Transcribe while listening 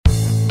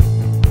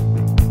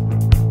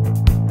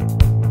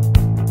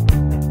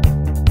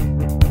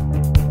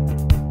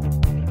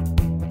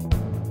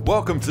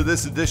Welcome to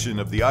this edition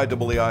of the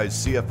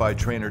IEEI's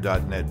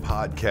CFITrainer.net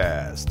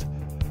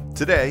podcast.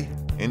 Today,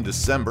 in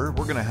December,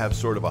 we're going to have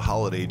sort of a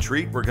holiday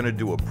treat. We're going to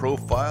do a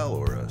profile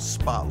or a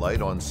spotlight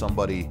on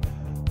somebody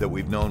that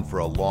we've known for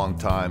a long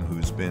time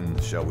who's been,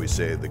 shall we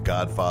say, the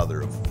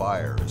godfather of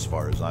fire as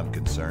far as I'm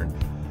concerned.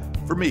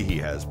 For me, he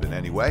has been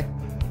anyway.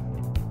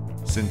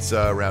 Since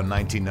around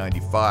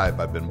 1995,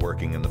 I've been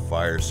working in the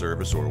fire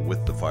service or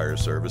with the fire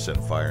service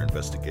and fire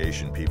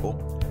investigation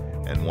people.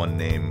 And one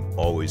name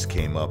always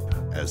came up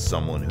as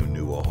someone who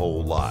knew a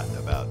whole lot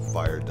about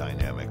fire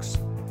dynamics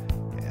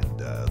and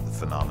the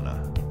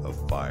phenomena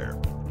of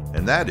fire.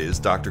 And that is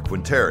Dr.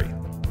 Quinteri.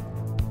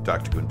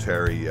 Dr.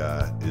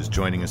 Quinteri is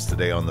joining us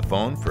today on the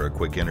phone for a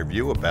quick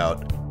interview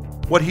about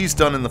what he's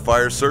done in the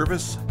fire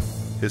service,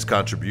 his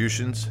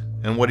contributions,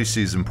 and what he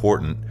sees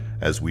important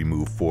as we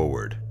move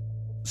forward.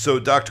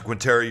 So, Dr.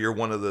 Quinteri, you're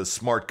one of the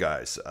smart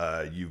guys.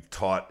 You've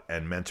taught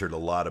and mentored a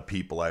lot of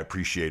people. I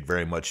appreciate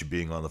very much you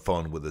being on the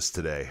phone with us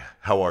today.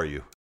 How are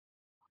you?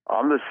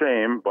 I'm the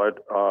same,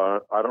 but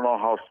I don't know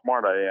how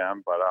smart I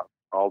am, but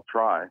I'll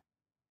try.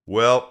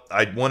 Well,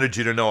 I wanted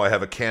you to know I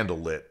have a candle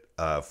lit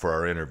for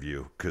our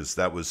interview, because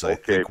that was, I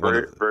think,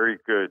 very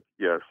good.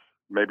 Yes,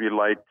 maybe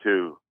light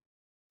too.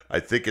 I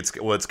think it's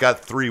got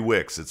 3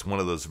 wicks. It's one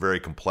of those very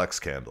complex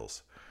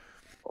candles.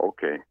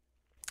 Okay.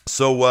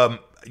 So,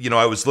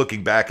 I was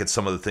looking back at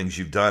some of the things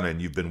you've done,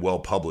 and you've been well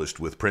published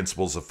with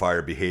Principles of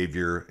Fire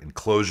Behavior,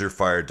 Enclosure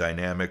Fire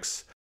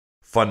Dynamics,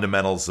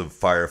 Fundamentals of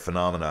Fire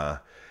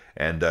Phenomena,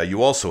 and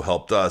you also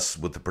helped us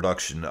with the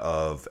production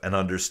of an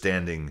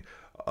understanding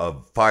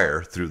of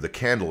fire through the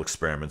candle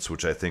experiments,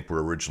 which I think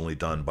were originally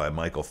done by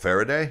Michael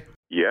Faraday.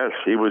 Yes,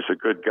 he was a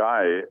good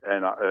guy,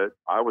 and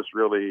I was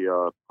really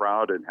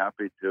proud and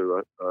happy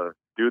to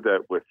do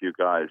that with you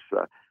guys.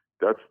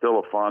 That's still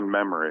a fond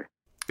memory.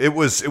 It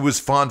was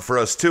fun for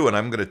us too, and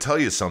I'm going to tell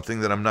you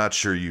something that I'm not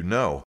sure you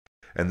know,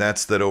 and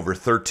that's that over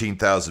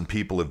 13,000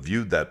 people have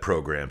viewed that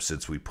program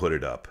since we put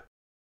it up.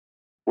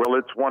 Well,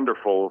 it's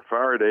wonderful.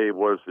 Faraday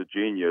was a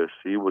genius.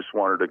 He was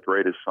one of the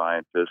greatest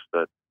scientists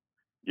that,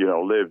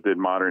 lived in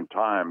modern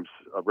times,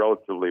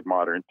 relatively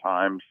modern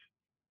times,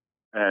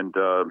 and,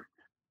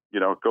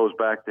 it goes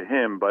back to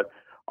him. But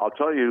I'll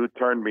tell you who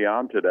turned me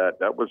on to that.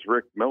 That was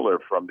Rick Miller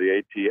from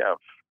the ATF,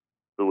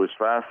 who was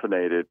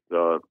fascinated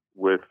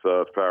with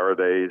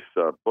Faraday's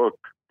book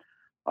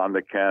on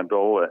the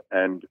candle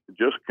and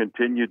just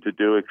continued to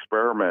do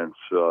experiments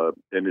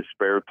in his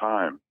spare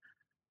time.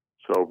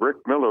 So Rick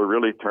Miller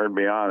really turned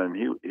me on,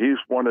 and he's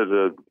one of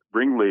the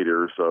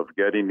ringleaders of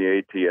getting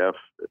the ATF,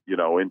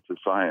 into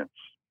science.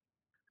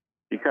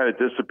 He kind of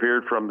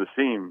disappeared from the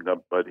scene,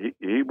 but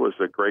he was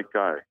a great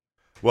guy.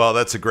 Well,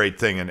 that's a great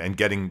thing, and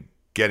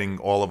getting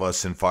all of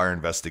us in fire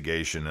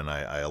investigation, and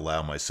I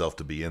allow myself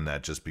to be in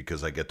that just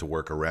because I get to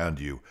work around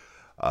you,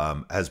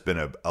 has been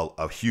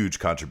a huge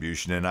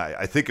contribution. And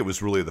I think it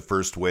was really the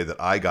first way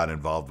that I got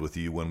involved with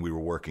you when we were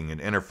working in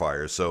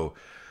Interfire. So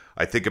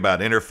I think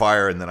about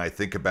Interfire, and then I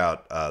think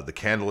about the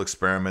candle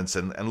experiments,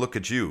 and look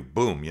at you,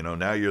 boom,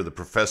 now you're the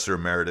professor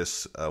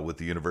emeritus with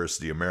the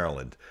University of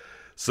Maryland.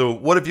 So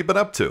what have you been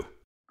up to?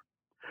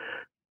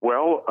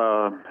 Well,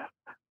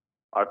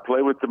 I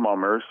play with the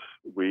Mummers.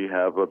 We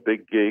have a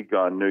big gig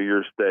on New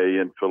Year's Day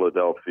in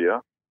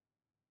Philadelphia.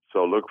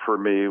 So look for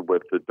me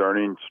with the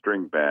Durning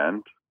String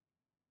Band.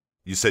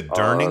 You said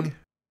Durning?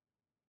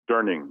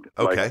 Durning,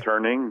 okay. Like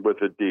turning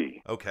with a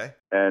D. Okay.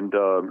 And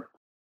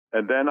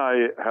then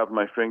I have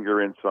my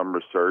finger in some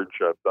research.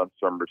 I've done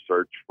some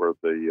research for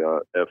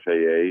the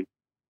FAA.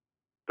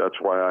 That's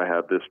why I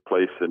have this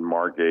place in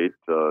Margate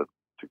to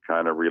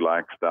kind of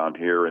relax down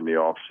here in the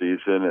off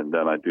season. And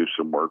then I do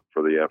some work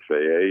for the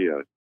FAA.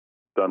 I've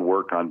done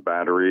work on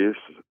batteries.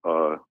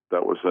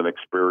 That was an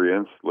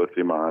experience,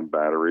 lithium-ion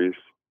batteries.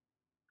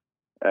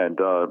 And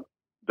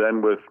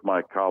then with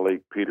my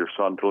colleague Peter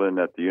Sunderland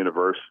at the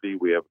university,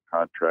 we have a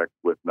contract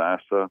with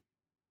NASA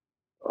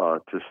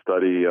to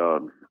study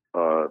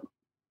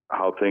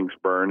how things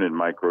burn in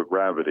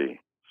microgravity.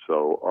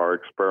 So our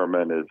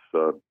experiment is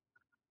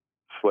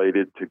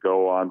slated to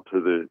go on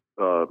to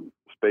the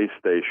space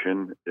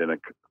station in a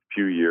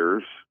few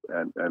years,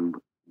 and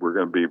we're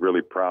going to be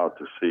really proud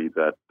to see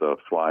that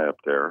fly up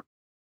there.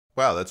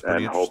 Wow, that's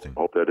pretty interesting.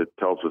 Hope that it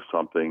tells us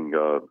something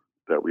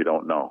that we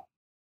don't know.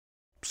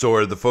 So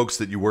are the folks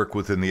that you work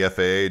with in the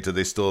FAA, do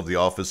they still have the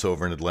office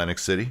over in Atlantic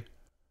City?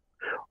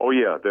 Oh,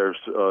 yeah. There's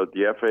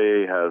the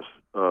FAA has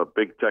a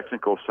big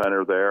technical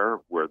center there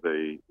where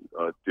they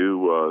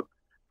do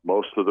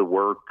most of the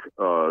work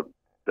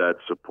that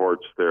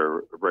supports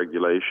their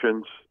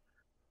regulations.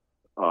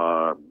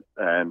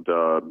 And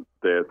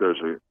there's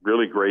a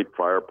really great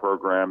fire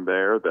program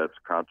there that's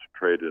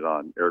concentrated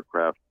on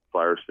aircraft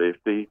fire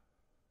safety.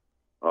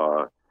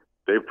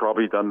 They've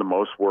probably done the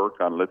most work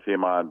on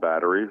lithium-ion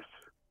batteries.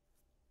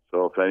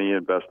 So if any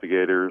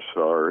investigators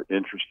are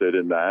interested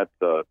in that,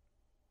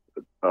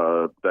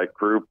 that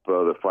group,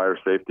 the Fire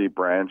Safety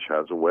Branch,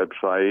 has a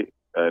website,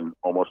 and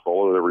almost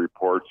all of the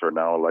reports are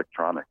now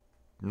electronic.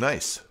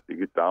 Nice. You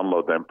can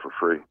download them for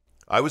free.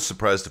 I was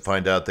surprised to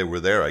find out they were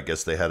there. I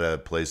guess they had a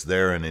place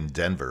there and in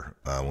Denver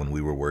when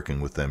we were working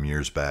with them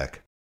years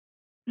back.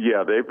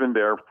 Yeah, they've been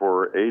there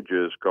for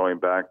ages, going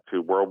back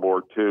to World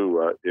War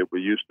II. It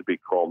used to be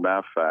called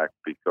NAVFAC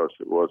because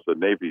it was a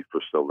Navy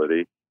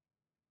facility,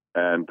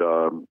 and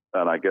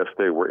I guess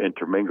they were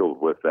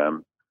intermingled with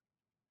them.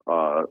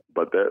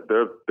 But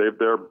they've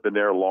been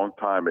there a long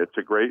time. It's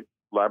a great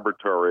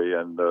laboratory,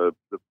 and the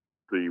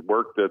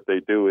work that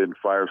they do in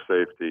fire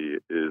safety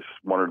is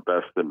one of the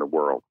best in the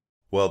world.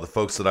 Well, the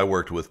folks that I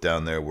worked with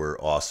down there were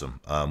awesome.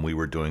 We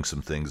were doing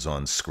some things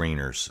on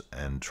screeners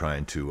and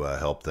trying to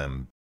help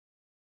them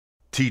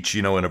teach,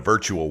 in a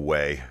virtual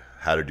way,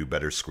 how to do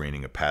better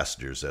screening of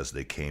passengers as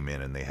they came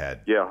in, and they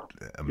had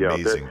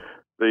amazing.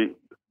 Yeah,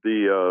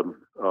 the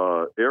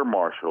air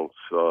marshals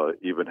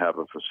even have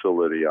a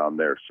facility on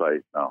their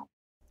site now.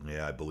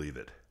 Yeah, I believe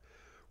it.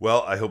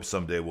 Well, I hope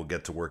someday we'll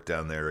get to work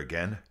down there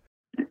again.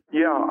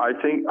 Yeah, I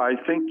think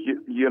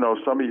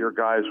some of your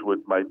guys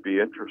might be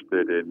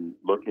interested in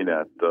looking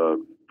at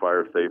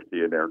fire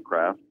safety in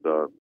aircraft.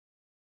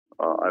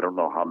 I don't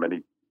know how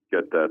many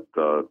get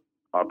that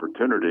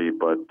opportunity,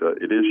 but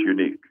it is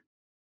unique.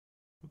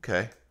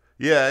 Okay.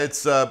 Yeah,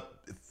 it's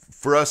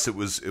for us. It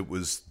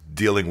was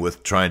dealing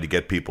with trying to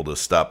get people to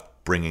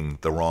stop bringing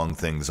the wrong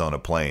things on a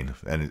plane,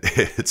 and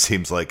it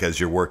seems like as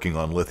you're working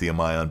on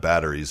lithium-ion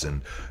batteries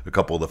and a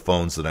couple of the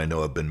phones that I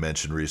know have been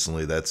mentioned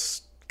recently,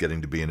 that's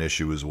getting to be an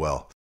issue as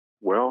well.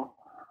 Well,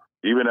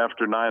 even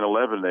after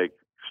 9/11, they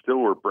still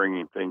were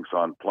bringing things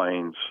on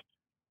planes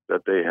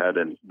that they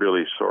hadn't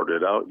really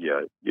sorted out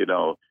yet.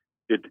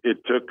 It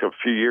took a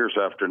few years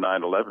after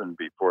 9/11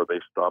 before they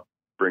stopped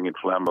bringing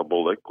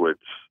flammable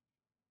liquids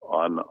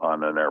on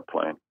an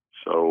airplane.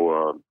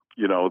 So,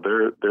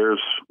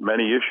 there's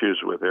many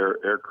issues with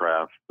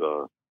aircraft.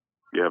 You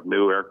have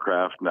new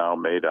aircraft now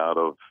made out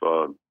of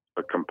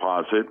a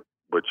composite,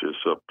 which is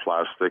a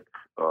plastic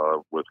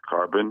with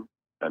carbon,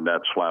 and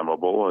that's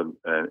flammable,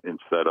 and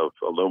instead of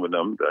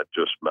aluminum that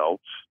just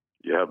melts.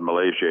 You have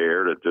Malaysia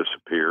Air that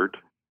disappeared.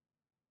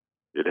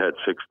 It had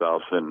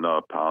 6,000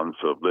 pounds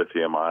of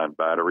lithium-ion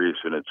batteries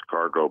in its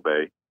cargo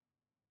bay.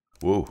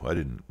 Whoa, I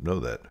didn't know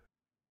that.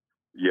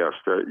 Yes,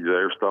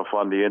 there's stuff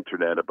on the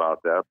internet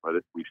about that, but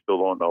we still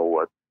don't know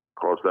what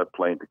caused that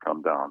plane to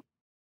come down.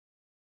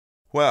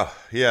 Wow,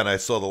 yeah, and I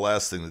saw the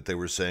last thing that they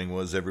were saying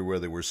was everywhere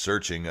they were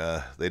searching,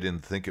 they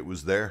didn't think it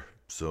was there.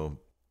 So,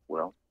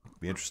 well, it'll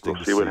be interesting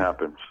to see what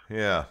happens.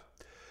 Yeah.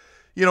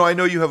 I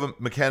know you have a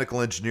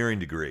mechanical engineering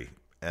degree.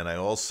 And I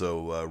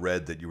also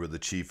read that you were the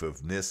chief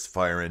of NIST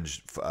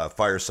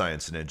Fire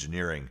Science and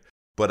Engineering.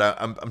 But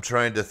I'm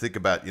trying to think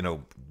about,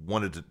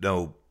 wanted to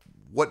know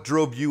what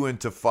drove you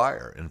into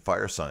fire and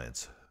fire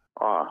science.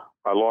 I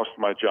lost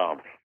my job.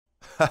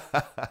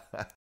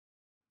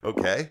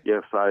 Okay.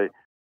 Yes, I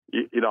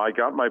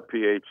got my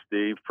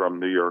PhD from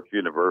New York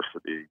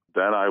University.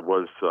 Then I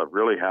was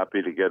really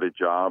happy to get a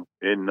job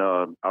in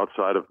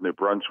outside of New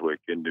Brunswick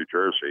in New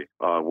Jersey,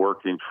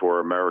 working for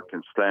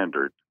American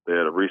Standard. They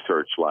had a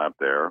research lab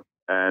there.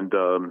 And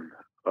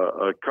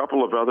a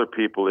couple of other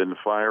people in the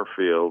fire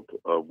field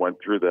went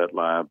through that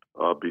lab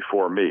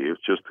before me. It was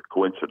just a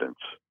coincidence.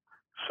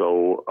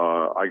 So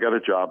I got a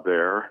job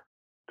there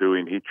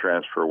doing heat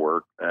transfer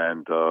work,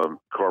 and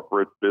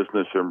corporate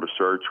business and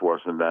research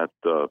wasn't that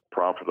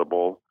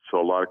profitable.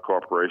 So a lot of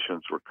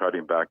corporations were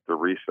cutting back their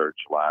research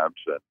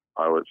labs, and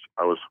I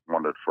was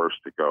one of the first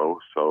to go.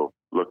 So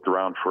looked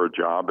around for a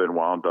job and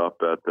wound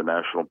up at the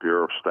National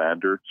Bureau of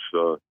Standards,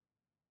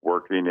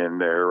 working in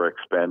their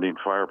expanding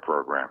fire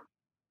program.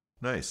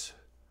 Nice.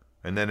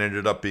 And then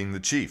ended up being the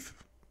chief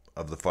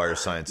of the fire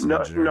science and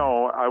engineering.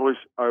 No, I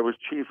was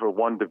chief of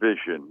one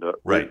division.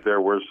 Right.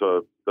 There was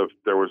a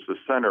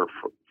center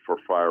for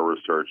fire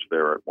research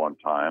there at one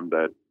time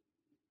that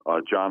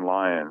John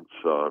Lyons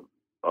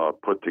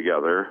put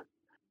together.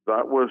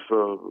 That was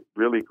a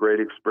really great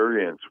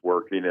experience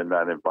working in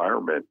that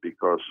environment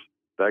because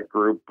that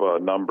group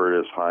numbered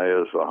as high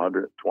as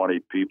 120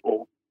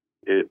 people.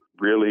 It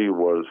really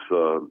was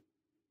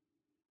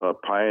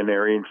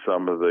pioneering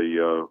some of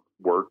the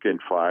work in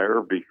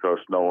fire because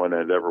no one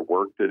had ever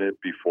worked in it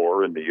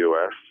before in the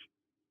U.S.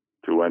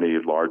 to any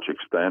large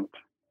extent.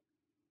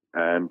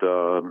 And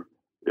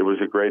it was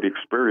a great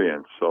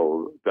experience.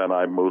 So then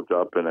I moved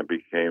up and I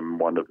became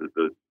one of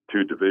the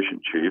two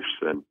division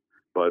chiefs.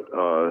 But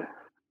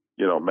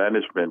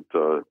management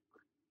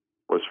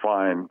was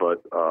fine,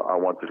 but I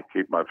wanted to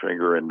keep my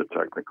finger in the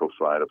technical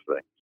side of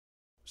things.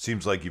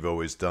 Seems like you've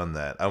always done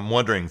that. I'm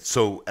wondering,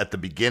 so at the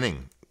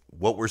beginning,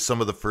 what were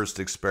some of the first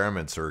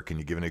experiments, or can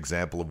you give an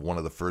example of one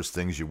of the first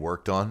things you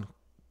worked on?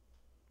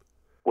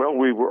 Well,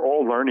 we were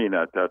all learning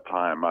at that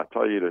time. I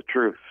tell you the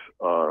truth,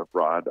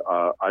 Rod.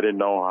 I didn't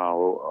know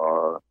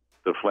how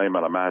the flame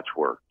on a match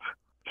worked.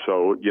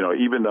 So,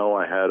 even though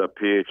I had a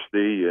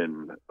PhD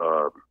in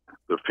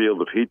the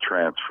field of heat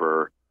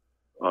transfer,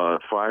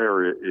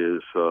 fire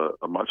is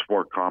a much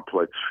more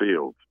complex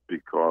field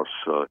because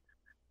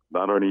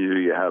not only do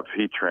you have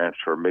heat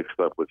transfer mixed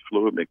up with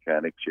fluid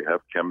mechanics, you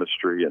have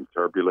chemistry and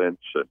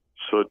turbulence and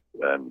soot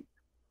and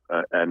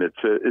and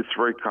it's a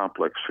very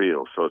complex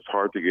field, so it's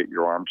hard to get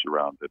your arms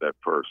around it at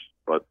first.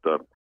 But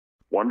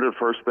one of the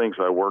first things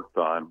I worked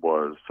on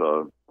was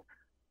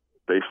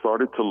they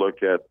started to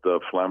look at the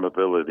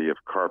flammability of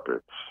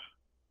carpets,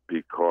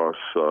 because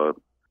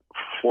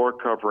floor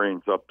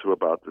coverings up to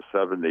about the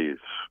 70s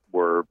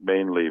were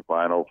mainly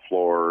vinyl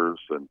floors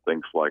and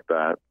things like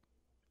that,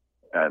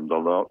 and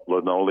the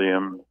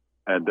linoleum,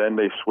 and then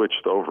they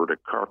switched over to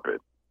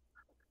carpet.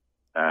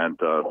 And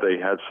they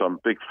had some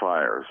big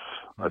fires,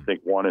 I think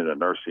one in a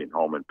nursing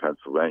home in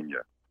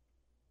Pennsylvania.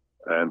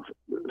 And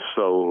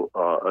so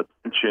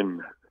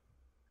attention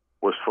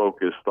was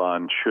focused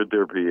on, should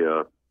there be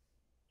a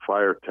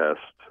fire test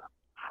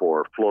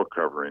for floor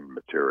covering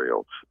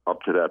materials?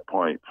 Up to that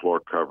point, floor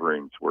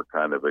coverings were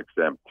kind of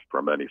exempt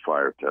from any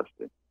fire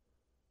testing.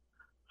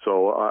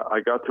 So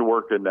I got to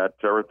work in that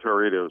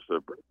territory. There was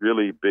a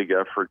really big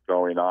effort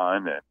going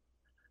on, and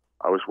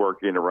I was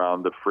working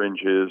around the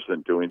fringes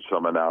and doing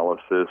some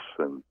analysis,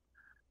 and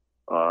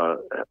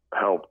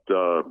helped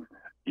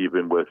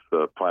even with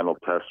the final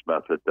test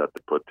method that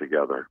they put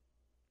together.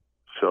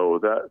 So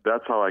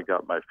that's how I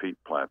got my feet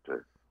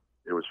planted.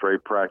 It was very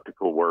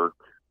practical work,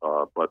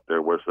 but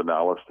there was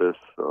analysis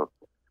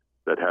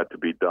that had to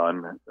be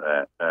done,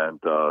 and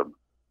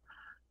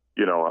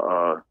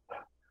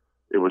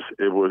it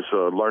was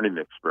a learning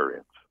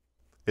experience.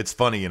 It's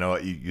funny,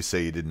 you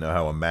say you didn't know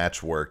how a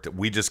match worked.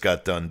 We just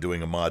got done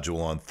doing a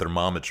module on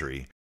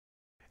thermometry,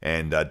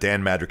 and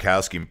Dan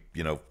Madrykowski,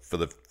 for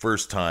the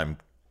first time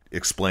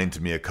explained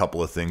to me a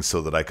couple of things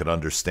so that I could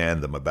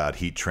understand them about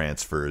heat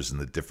transfers and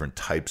the different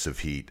types of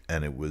heat.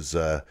 And it was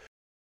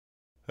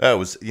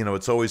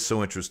it's always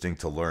so interesting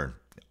to learn.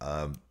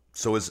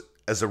 So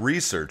as a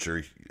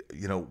researcher,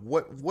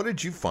 what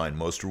did you find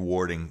most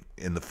rewarding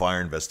in the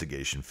fire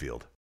investigation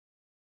field?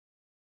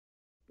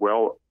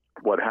 Well,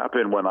 what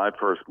happened when I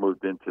first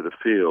moved into the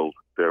field,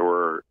 there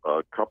were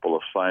a couple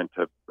of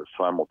scientific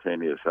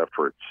simultaneous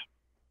efforts.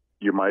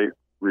 You might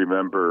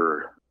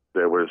remember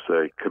there was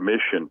a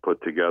commission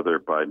put together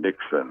by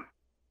Nixon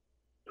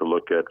to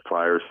look at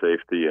fire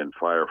safety and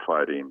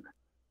firefighting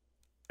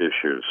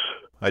issues.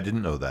 I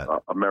didn't know that.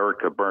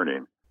 America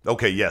Burning.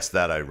 Okay, yes,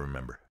 that I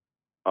remember.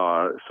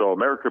 So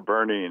America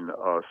Burning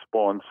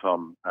spawned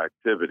some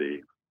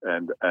activity,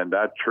 and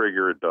that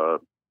triggered a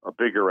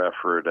bigger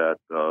effort at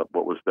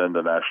what was then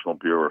the National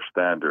Bureau of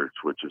Standards,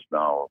 which is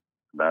now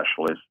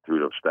National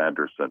Institute of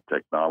Standards and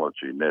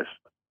Technology, NIST.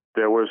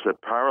 There was a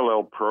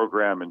parallel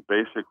program in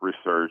basic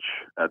research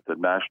at the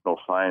National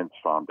Science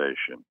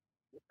Foundation.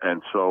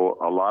 And so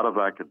a lot of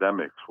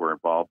academics were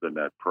involved in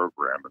that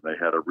program, and they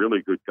had a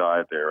really good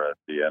guy there at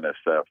the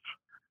NSF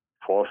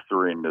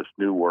fostering this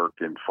new work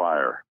in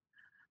fire.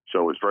 So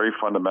it was very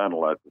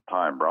fundamental at the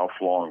time. Ralph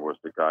Long was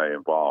the guy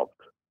involved.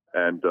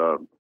 And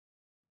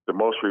the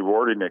most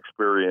rewarding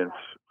experience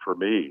for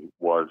me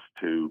was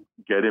to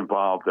get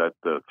involved at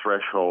the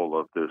threshold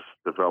of this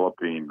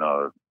developing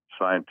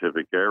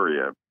scientific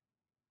area,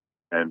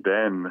 and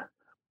then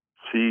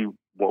see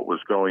what was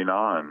going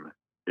on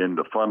in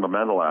the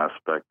fundamental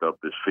aspect of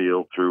this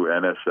field through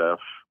NSF,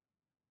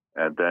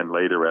 and then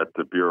later at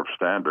the Bureau of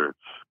Standards,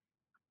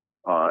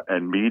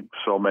 and meet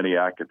so many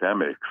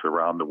academics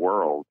around the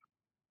world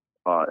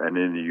and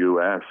in the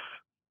U.S.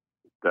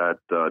 that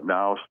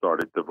now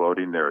started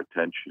devoting their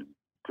attention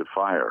to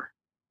fire.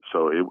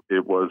 So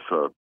it was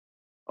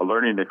a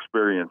learning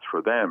experience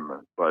for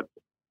them, but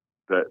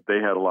that they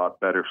had a lot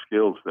better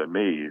skills than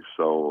me.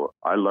 So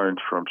I learned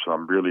from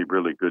some really,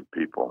 really good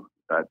people.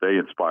 They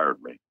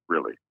inspired me,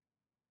 really.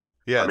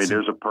 Yeah,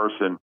 there's a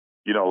person,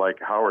 like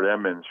Howard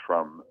Emmons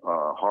from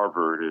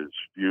Harvard is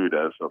viewed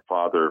as a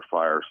father of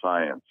fire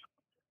science.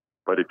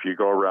 But if you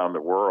go around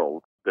the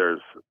world,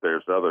 there's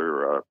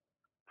other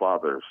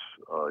fathers.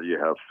 You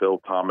have Phil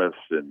Thomas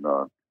in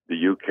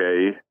the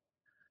UK.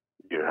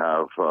 You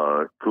have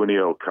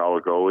Kunio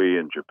Kawagoe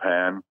in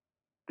Japan.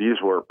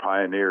 These were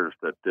pioneers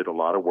that did a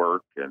lot of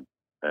work and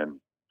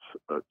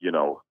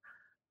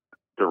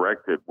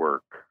directed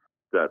work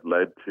that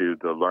led to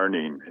the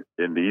learning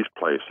in these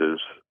places.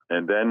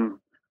 And then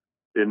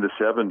in the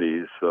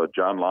 70s,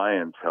 John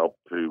Lyons helped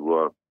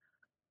to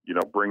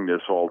bring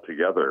this all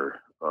together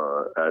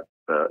at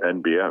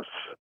NBS.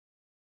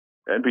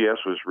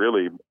 NBS was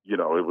really, it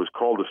was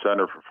called the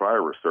Center for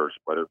Fire Research,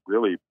 but it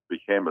really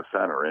became a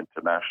center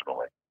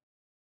internationally.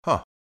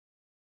 Huh.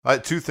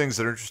 Two things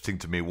that are interesting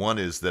to me. One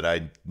is that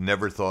I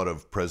never thought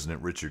of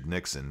President Richard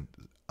Nixon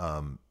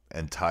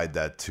and tied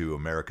that to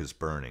America's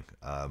burning.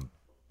 That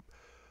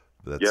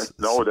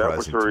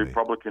was a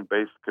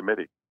Republican-based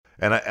committee.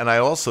 And I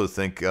also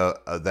think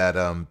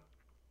that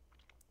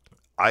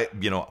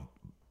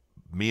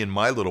me and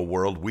my little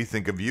world, we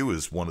think of you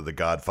as one of the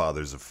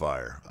godfathers of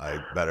fire.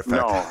 Matter of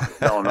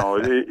fact, no.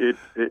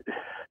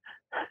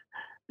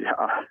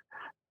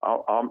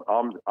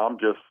 I'm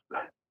just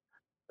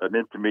an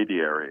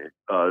intermediary.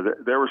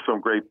 There were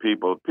some great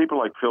people. People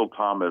like Phil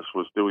Thomas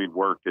was doing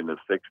work in the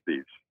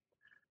 60s.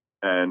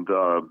 And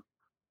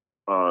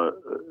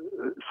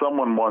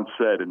someone once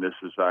said, and this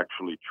is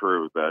actually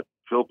true, that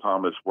Phil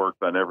Thomas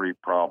worked on every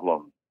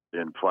problem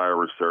in fire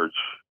research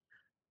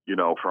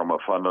from a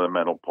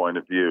fundamental point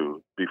of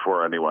view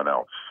before anyone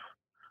else.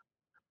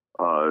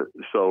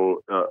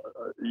 So,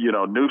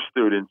 new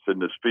students in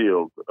this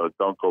field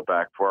don't go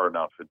back far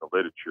enough in the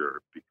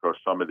literature because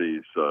some of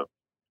these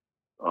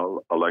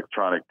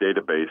electronic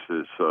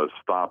databases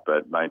stop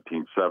at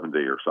 1970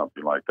 or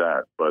something like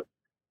that. But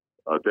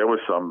there was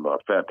some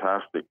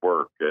fantastic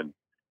work, and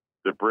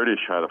the British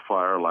had a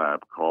fire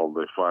lab called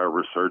the Fire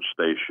Research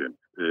Station.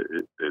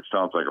 It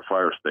sounds like a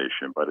fire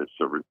station, but it's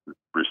a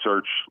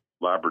research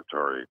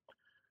laboratory.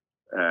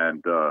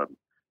 And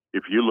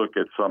if you look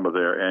at some of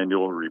their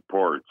annual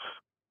reports,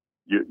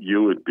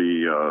 you would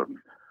be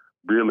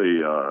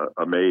really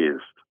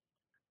amazed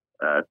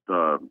at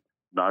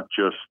not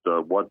just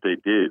what they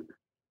did,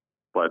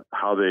 but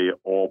how they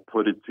all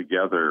put it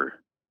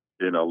together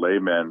in a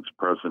layman's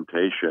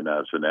presentation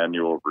as an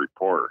annual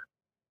report.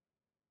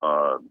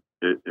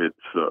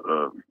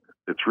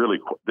 It's really,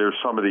 there's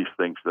some of these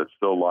things that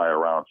still lie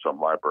around some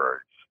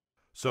libraries.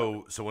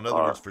 So in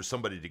other words, for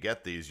somebody to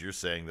get these, you're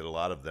saying that a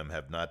lot of them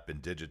have not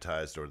been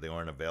digitized or they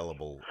aren't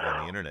available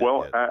on the internet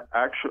well, yet.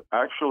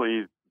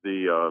 Actually,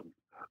 the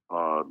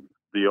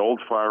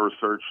old fire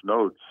research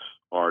notes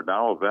are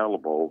now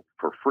available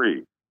for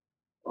free.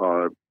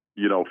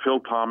 Phil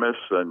Thomas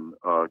and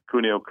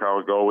Kunio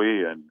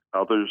Kawagoe and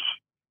others,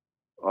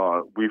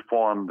 we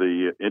formed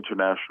the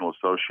International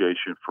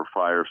Association for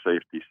Fire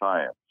Safety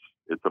Science.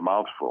 It's a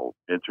mouthful,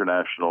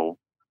 International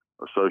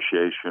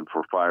Association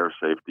for Fire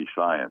Safety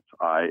Science,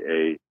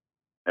 IAFSS.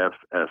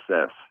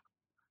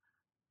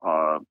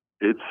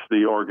 It's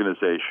the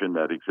organization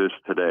that exists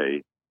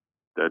today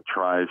that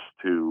tries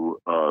to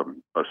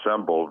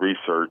assemble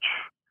research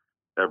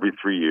every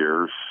 3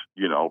 years,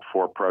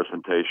 for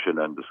presentation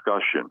and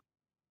discussion.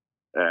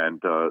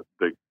 And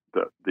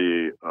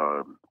the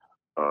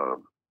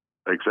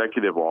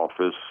executive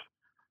office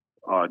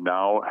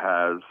now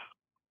has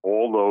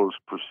all those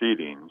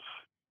proceedings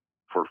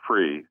for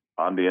free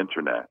on the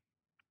internet.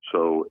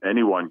 So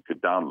anyone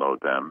could download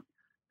them.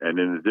 And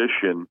in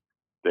addition,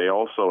 they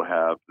also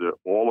have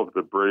all of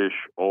the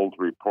British old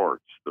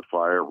reports, the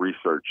fire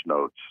research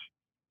notes,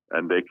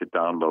 and they could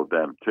download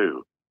them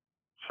too.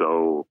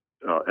 So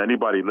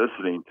anybody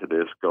listening to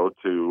this, go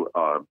to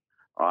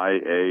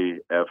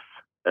IAFSS.org,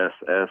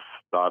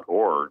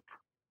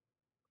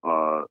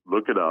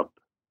 look it up,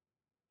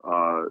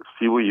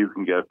 see what you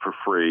can get for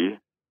free.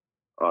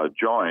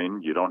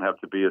 Join. You don't have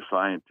to be a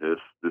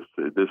scientist.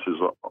 This is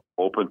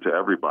open to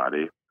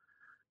everybody.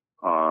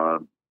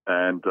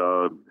 And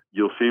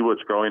you'll see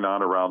what's going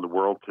on around the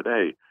world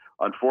today.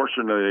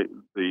 Unfortunately,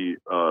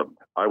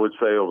 I would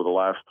say over the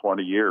last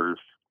 20 years,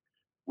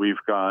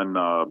 we've gone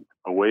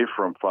away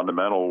from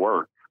fundamental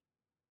work,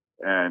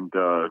 and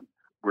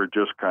we're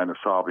just kind of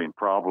solving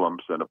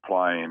problems and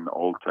applying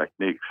old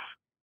techniques.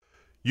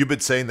 You've been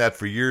saying that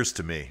for years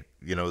to me,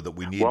 that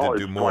we need to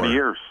do more. 20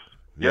 years.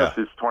 Yeah. Yes,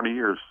 it's 20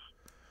 years.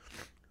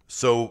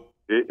 So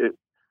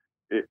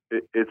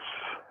it's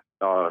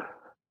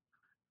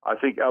I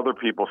think other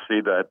people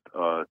see that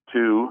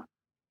too.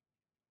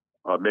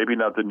 Maybe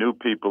not the new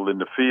people in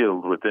the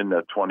field within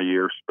that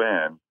 20-year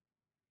span,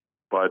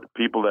 but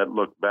people that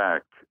look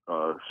back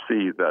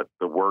see that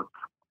the work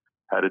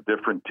had a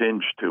different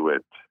tinge to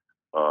it.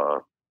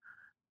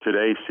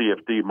 Today,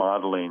 CFD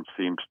modeling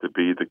seems to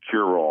be the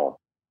cure-all,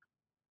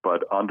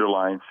 but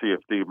underlying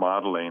CFD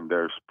modeling,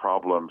 there's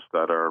problems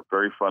that are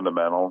very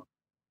fundamental,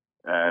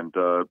 and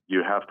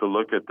you have to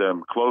look at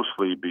them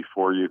closely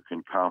before you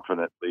can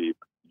confidently,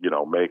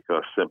 make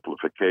a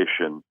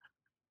simplification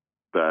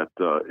that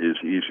is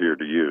easier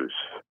to use.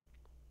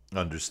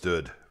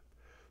 Understood.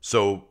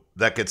 So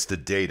that gets to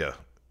data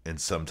in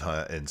some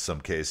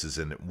cases,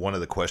 and one of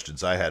the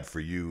questions I had for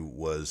you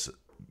was,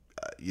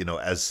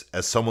 as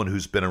someone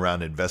who's been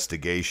around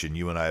investigation,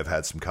 you and I have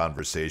had some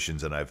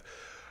conversations, and I've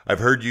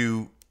heard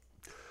you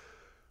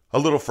a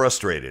little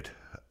frustrated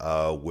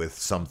with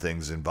some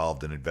things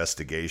involved in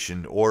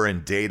investigation or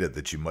in data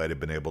that you might have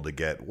been able to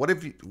get. What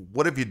have you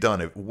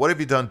done? What have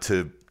you done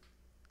to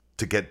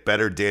get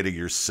better data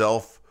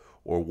yourself,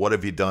 or what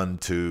have you done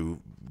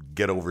to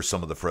get over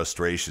some of the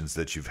frustrations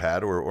that you've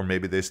had, or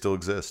maybe they still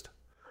exist?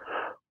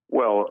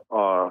 Well,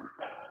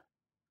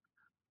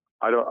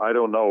 I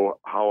don't know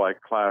how I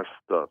classed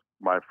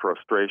my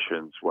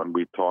frustrations when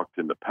we talked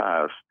in the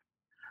past,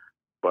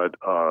 but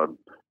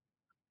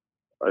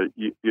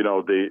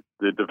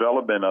the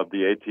development of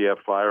the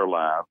ATF Fire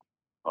Lab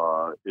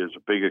is a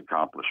big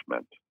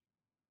accomplishment.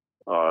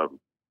 I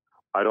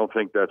don't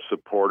think that's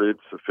supported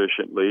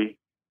sufficiently.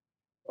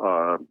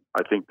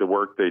 I think the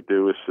work they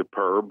do is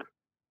superb,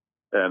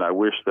 and I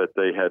wish that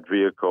they had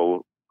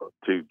vehicle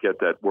to get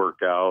that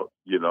work out,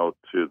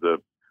 to the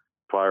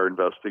fire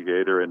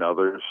investigator and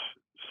others.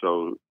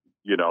 So,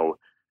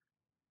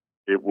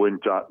 it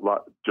wouldn't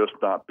just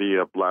not be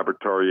a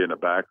laboratory in the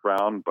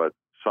background, but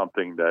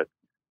something that,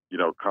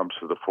 comes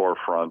to the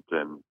forefront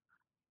and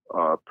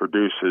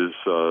produces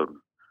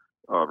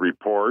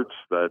reports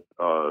that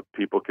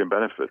people can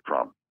benefit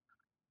from.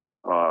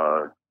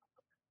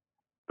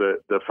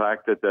 the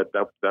fact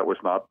that was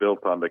not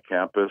built on the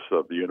campus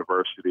of the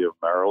University of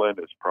Maryland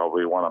is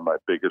probably one of my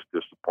biggest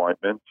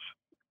disappointments,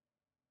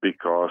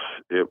 because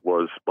it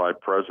was by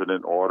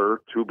president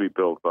order to be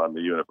built on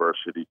the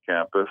university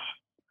campus,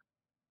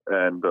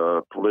 and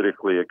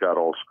politically it got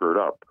all screwed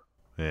up.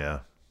 Yeah.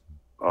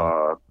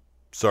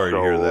 Sorry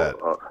to hear that.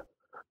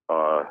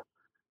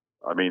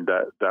 I mean,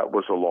 that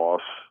was a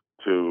loss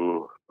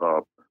to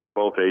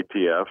both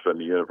ATF and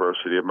the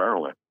University of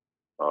Maryland.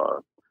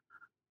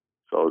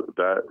 So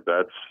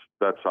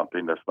that's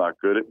something that's not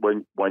good.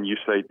 When you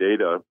say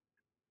data,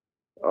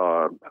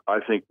 I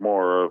think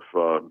more of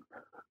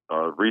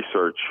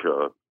research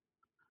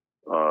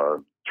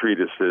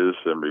treatises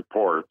and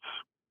reports.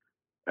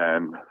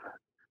 And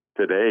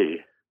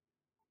today,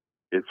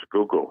 it's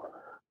Google.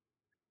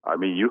 I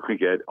mean, you could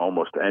get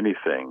almost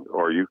anything,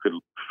 or you could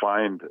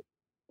find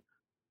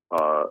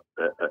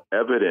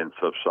evidence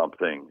of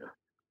something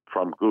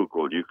from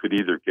Google. You could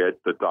either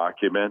get the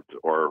document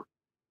or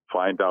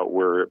find out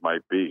where it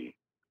might be.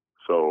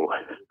 So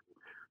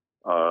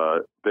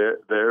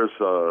there's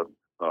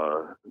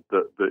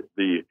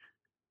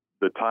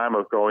the time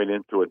of going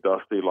into a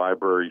dusty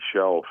library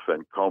shelf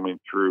and combing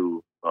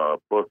through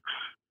books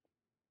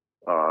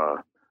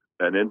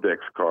and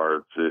index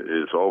cards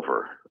is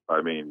over.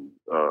 I mean,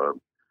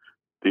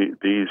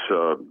 these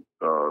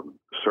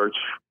search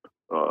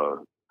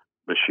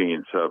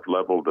machines have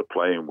leveled the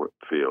playing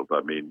field.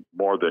 I mean,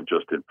 more than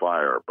just in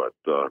fire, but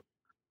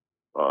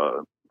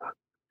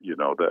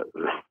that.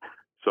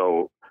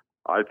 So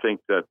I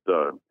think that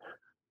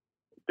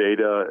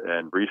data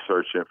and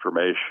research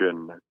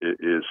information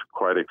is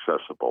quite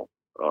accessible.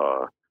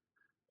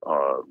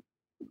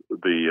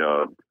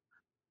 The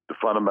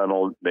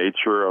fundamental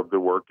nature of the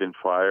work in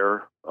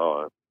fire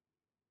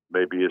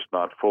maybe is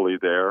not fully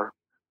there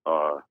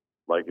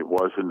like it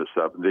was in the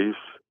 70s,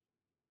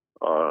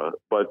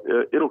 but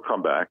it'll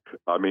come back.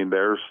 I mean,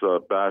 there's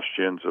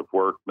bastions of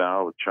work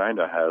now.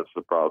 China has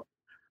about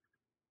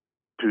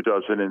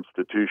 24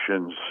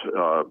 institutions,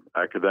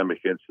 academic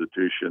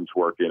institutions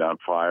working on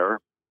fire.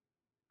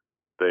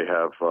 They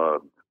have a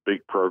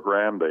big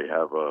program. They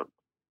have a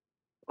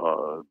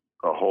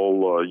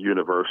whole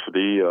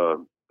university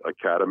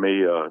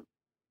academy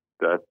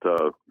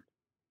that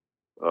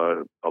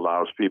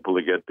allows people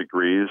to get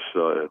degrees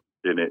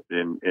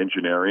in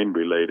engineering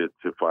related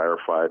to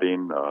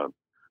firefighting,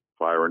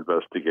 fire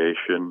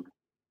investigation,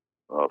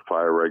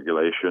 fire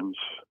regulations,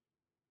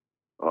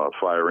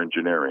 fire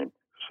engineering.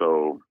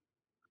 So,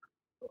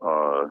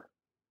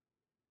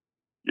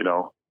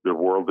 the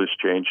world is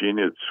changing.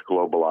 It's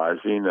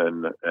globalizing,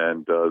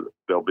 and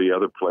there'll be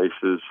other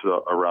places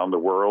around the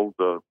world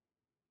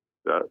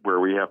where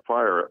we have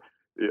fire.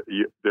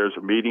 There's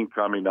a meeting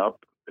coming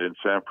up in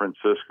San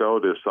Francisco.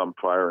 There's some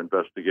fire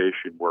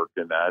investigation work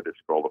in that. It's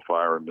called the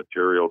Fire and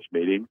Materials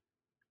Meeting.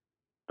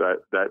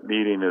 That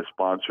meeting is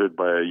sponsored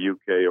by a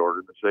UK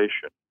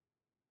organization.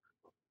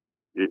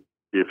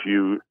 If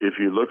you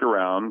look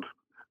around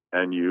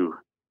and you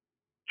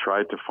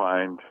try to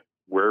find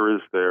where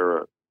is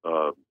there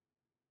a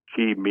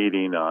key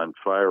meeting on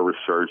fire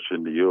research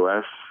in the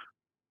U.S.,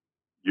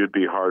 you'd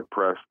be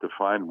hard-pressed to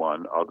find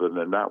one other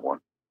than that one.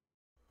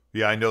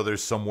 Yeah, I know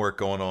there's some work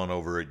going on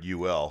over at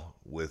UL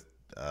with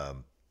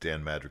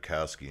Dan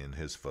Madrikowski and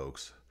his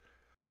folks.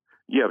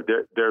 Yeah,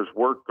 there's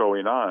work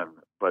going on,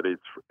 but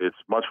it's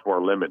much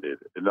more limited.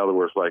 In other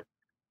words, like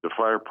the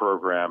fire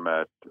program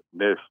at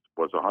NIST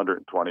was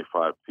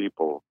 125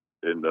 people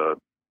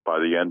by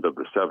the end of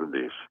the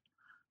 70s.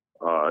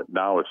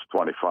 Now it's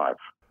 25.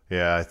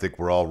 Yeah, I think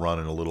we're all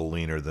running a little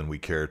leaner than we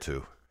care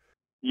to.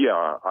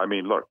 Yeah, I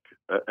mean, look,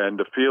 and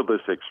the field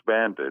has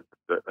expanded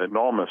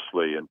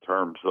enormously in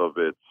terms of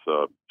its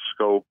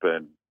scope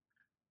and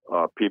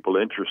people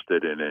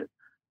interested in it.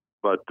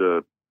 But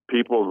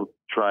people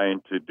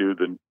trying to do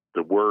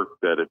the work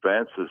that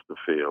advances the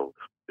field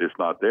is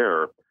not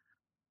there.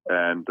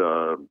 And,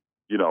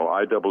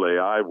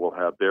 IAAI will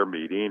have their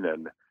meeting,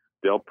 and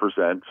they'll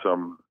present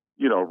some,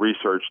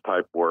 research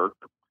type work.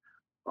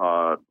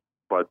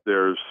 But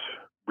there's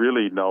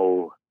really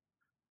no,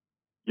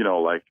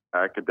 like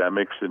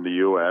academics in the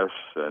U.S.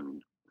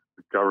 and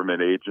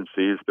government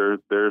agencies.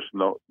 There's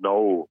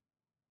no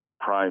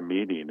prime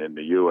meeting in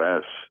the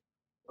U.S.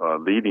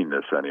 Leading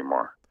this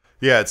anymore.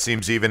 Yeah, it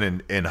seems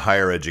even in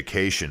higher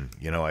education,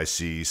 I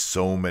see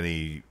so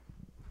many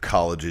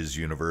colleges,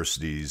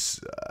 universities,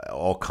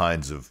 all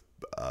kinds of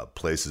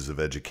places of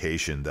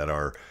education that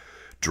are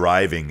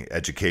driving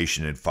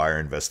education and fire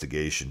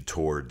investigation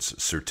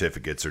towards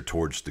certificates or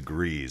towards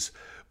degrees.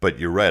 But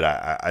you're right,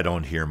 I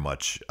don't hear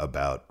much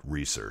about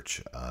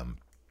research.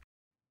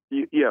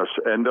 Yes,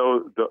 and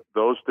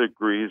those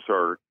degrees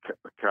are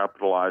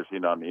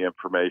capitalizing on the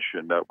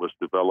information that was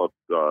developed,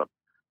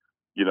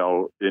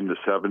 in the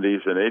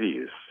 70s and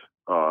 80s.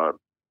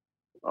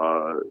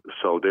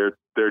 So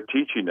they're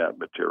teaching that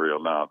material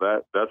now.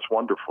 That's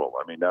wonderful.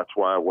 I mean, that's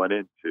why I went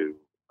into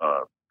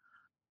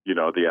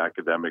the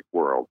academic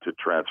world, to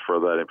transfer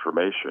that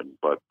information.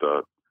 But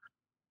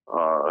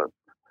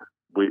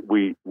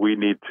we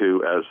need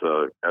to,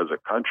 as a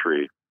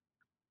country,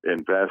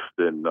 invest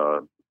in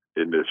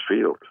this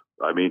field.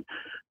 I mean,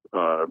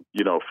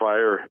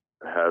 fire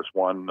has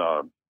one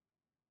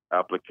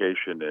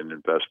application in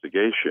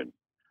investigation,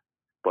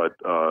 but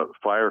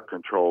fire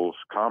controls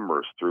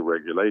commerce through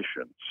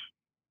regulations,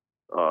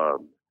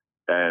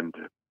 and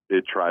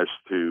it tries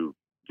to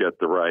get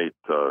the right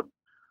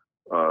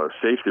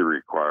safety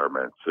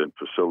requirements in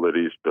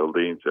facilities,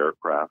 buildings,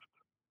 aircraft.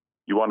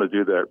 You want to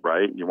do that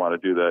right. You want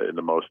to do that in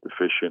the most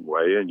efficient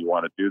way, and you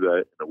want to do that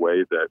in a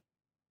way that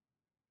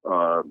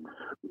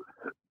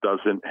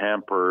doesn't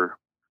hamper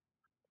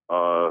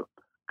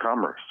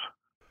commerce.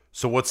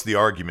 So what's the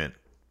argument,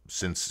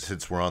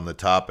 since we're on the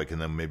topic,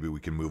 and then maybe we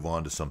can move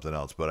on to something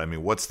else? But I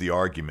mean, what's the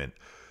argument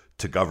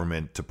to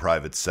government, to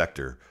private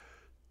sector?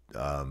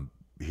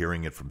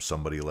 Hearing it from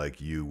somebody like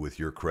you with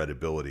your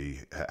credibility,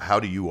 how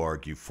do you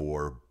argue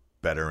for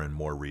better and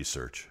more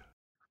research?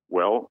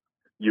 Well,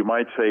 you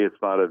might say it's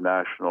not a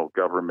national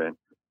government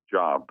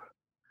job,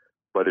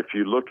 but if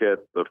you look at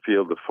the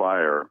field of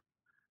fire,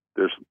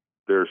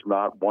 there's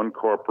not one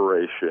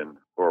corporation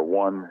or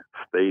one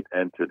state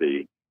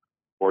entity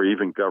or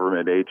even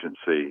government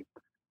agency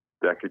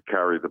that could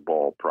carry the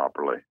ball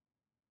properly.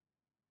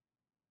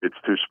 It's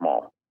too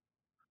small.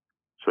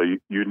 So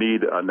you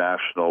need a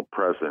national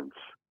presence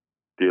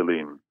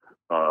dealing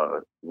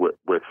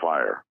with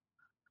fire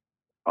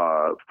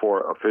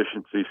for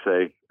efficiency's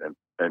sake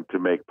and to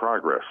make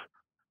progress.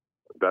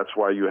 That's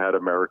why you had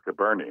America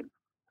Burning.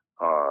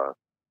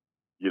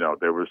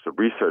 There was a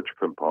research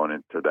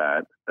component to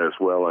that, as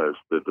well as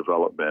the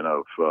development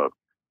of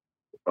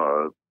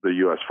the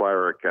U.S.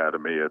 Fire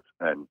Academy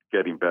and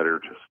getting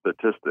better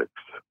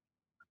statistics.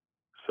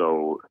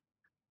 So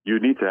you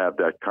need to have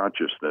that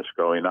consciousness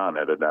going on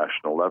at a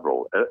national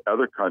level.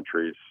 Other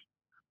countries,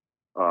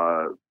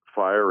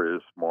 fire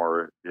is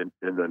more in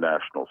the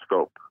national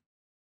scope.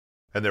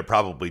 And they're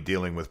probably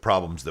dealing with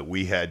problems that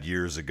we had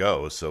years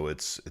ago. So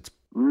it's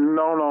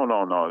No.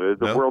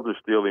 The No? world is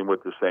dealing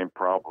with the same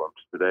problems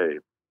today.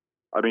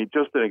 I mean,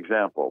 just an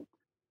example.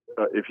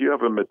 If you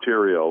have a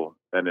material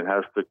and it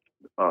has to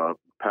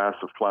pass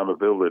a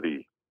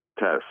flammability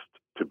test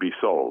to be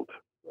sold,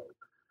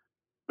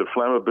 the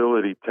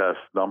flammability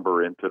tests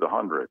number into the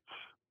hundreds.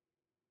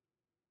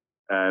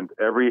 And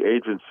every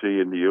agency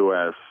in the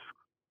U.S.,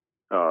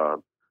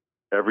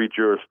 every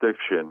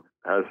jurisdiction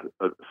has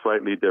a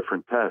slightly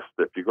different test.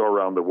 If you go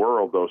around the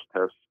world, those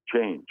tests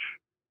change.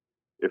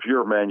 If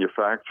you're a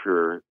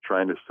manufacturer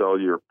trying to sell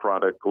your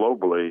product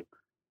globally,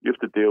 you have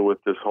to deal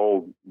with this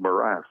whole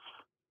morass.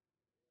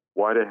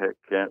 Why the heck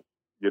can't,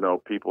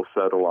 people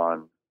settle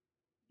on,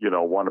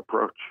 one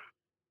approach?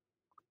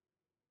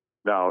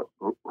 Now,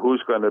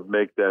 who's going to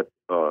make that,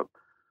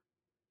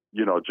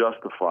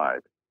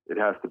 justified? It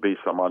has to be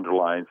some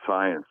underlying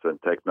science and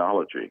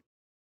technology.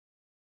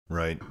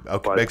 right.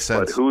 Okay, makes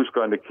sense. But who's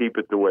going to keep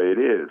it the way it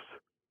is?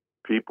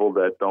 People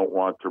that don't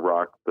want to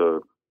rock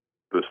the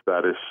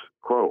status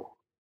quo.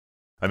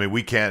 I mean,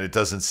 we can't. It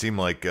doesn't seem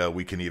like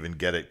we can even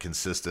get it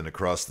consistent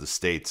across the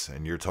states.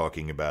 And you're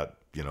talking about,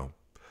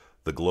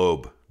 the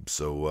globe.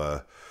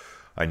 So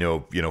I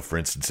know, for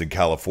instance, in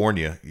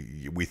California,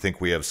 we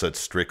think we have such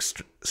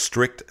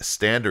strict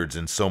standards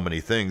in so many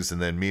things,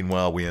 and then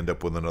meanwhile we end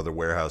up with another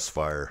warehouse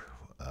fire.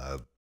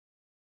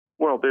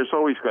 Well, there's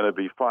always going to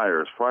be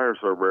fires. Fires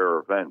are rare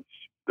events.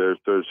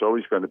 There's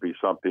always going to be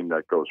something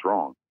that goes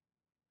wrong.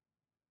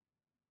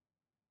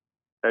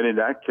 And in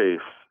that case,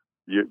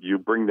 you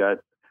bring that.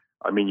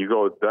 I mean,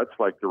 that's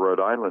like the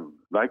Rhode Island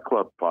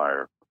nightclub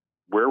fire.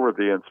 Where were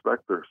the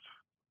inspectors?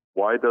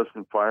 Why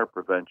doesn't fire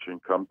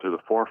prevention come to the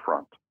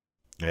forefront?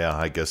 Yeah,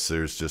 I guess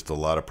there's just a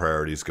lot of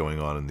priorities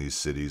going on in these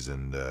cities,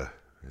 and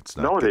it's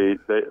not. No, good.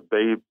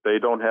 they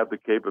don't have the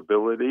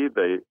capability.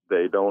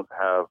 They don't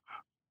have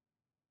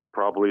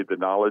probably the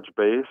knowledge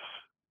base.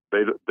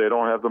 They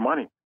don't have the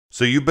money.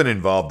 So you've been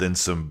involved in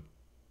some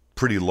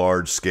pretty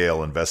large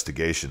scale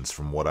investigations,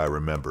 from what I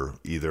remember.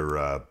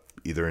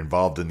 Either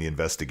involved in the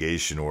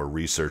investigation or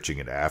researching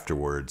it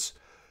afterwards.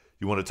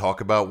 You want to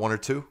talk about one or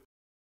two?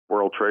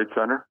 World Trade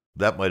Center?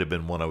 That might have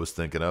been one I was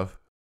thinking of.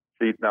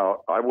 See,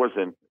 now, I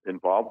wasn't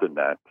involved in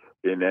that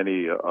in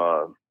any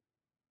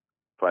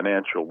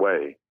financial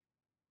way.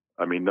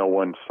 I mean, no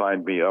one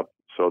signed me up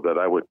so that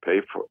I would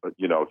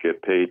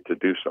get paid to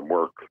do some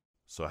work.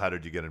 So how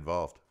did you get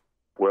involved?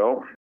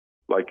 Well,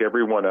 like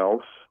everyone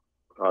else,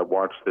 I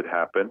watched it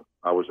happen.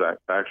 I was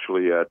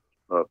actually at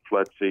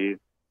FLETC,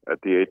 at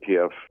the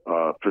ATF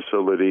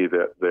facility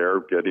that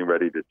they're getting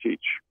ready to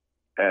teach.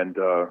 And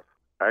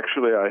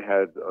actually, I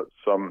had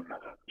some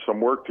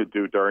work to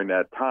do during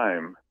that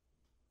time.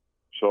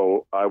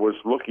 So I was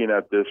looking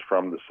at this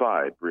from the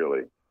side,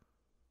 really.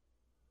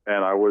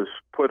 And I was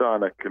put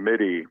on a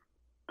committee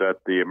that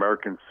the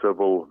American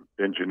Civil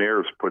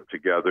Engineers put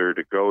together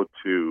to go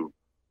to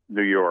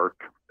New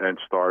York and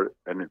start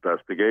an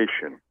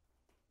investigation.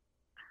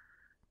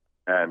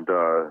 And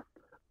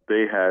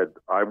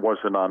I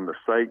wasn't on the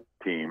site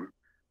team,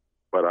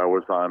 but I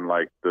was on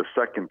like the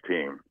second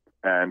team.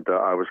 And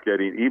I was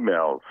getting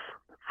emails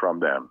from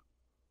them.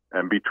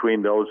 And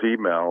between those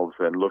emails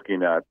and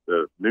looking at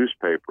the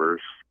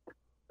newspapers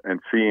and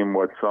seeing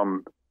what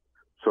some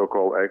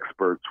so-called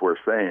experts were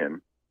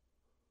saying,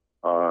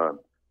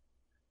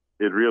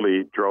 it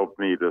really drove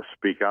me to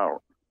speak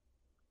out.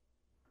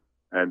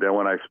 And then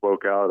when I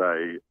spoke out,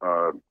 I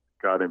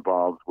got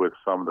involved with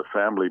some of the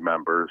family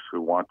members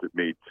who wanted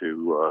me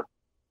to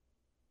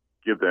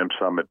give them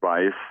some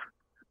advice.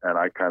 And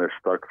I kind of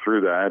stuck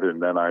through that.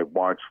 And then I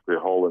watched the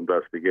whole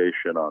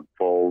investigation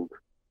unfold,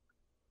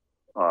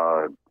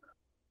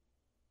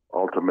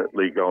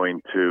 ultimately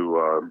going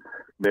to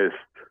NIST.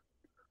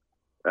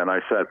 And I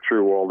sat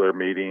through all their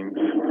meetings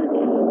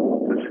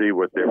to see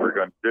what they were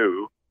going to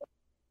do.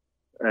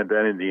 And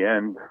then in the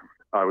end,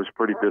 I was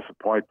pretty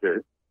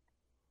disappointed.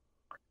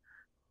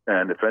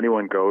 And if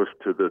anyone goes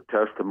to the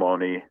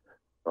testimony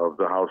of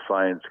the House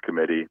Science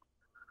Committee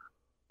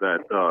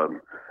that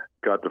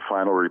got the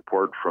final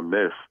report from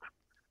NIST,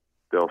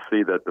 they'll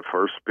see that the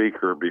first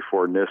speaker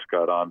before NIST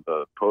got on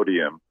the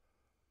podium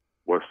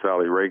was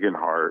Sally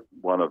Regenhart,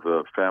 one of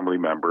the family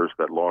members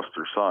that lost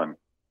her son.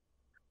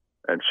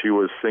 And she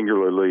was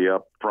singularly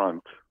up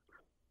front.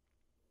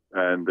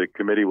 And the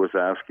committee was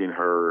asking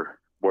her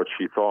what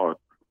she thought.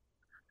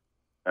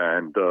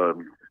 And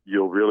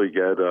you'll really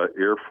get an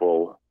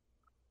earful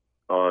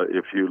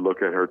if you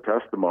look at her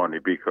testimony,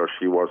 because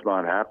she was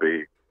not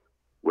happy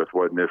with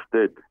what NIST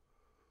did.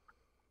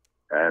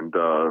 And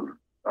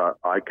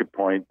I could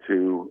point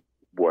to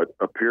what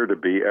appear to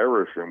be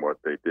errors in what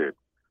they did.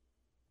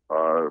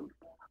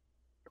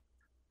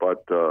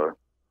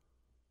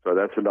 So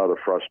that's another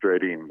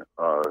frustrating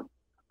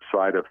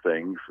side of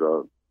things.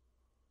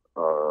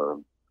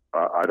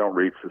 I don't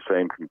reach the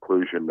same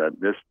conclusion that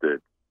NIST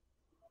did.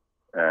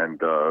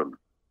 And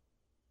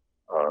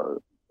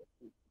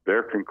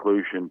their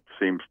conclusion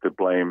seems to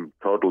blame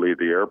totally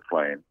the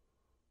airplane.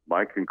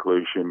 My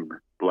conclusion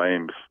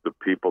blames the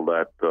people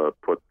that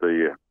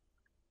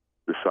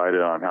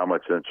decided on how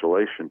much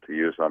insulation to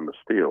use on the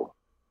steel.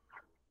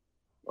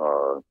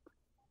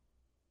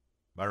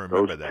 I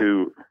remember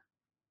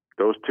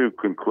those two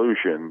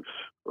conclusions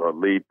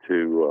lead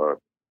to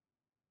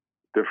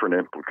different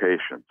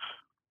implications.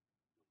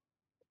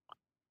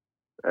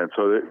 And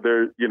so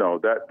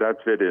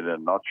that's it in a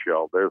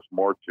nutshell. There's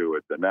more to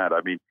it than that.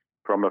 I mean,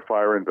 from a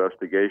fire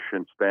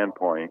investigation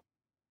standpoint,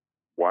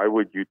 why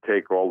would you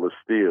take all the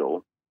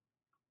steel,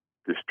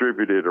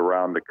 distribute it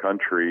around the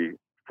country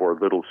for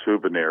little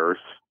souvenirs,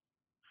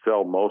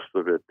 sell most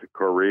of it to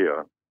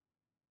Korea,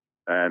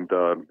 and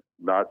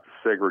not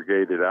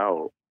segregate it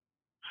out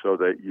so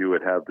that you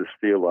would have the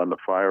steel on the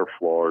fire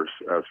floors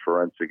as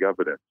forensic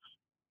evidence,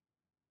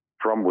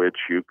 from which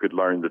you could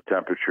learn the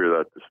temperature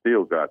that the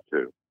steel got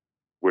to,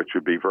 which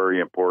would be very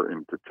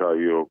important to tell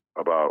you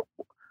about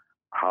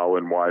how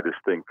and why this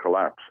thing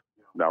collapsed.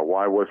 Now,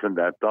 why wasn't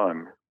that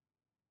done?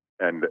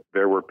 And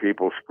there were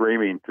people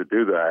screaming to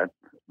do that,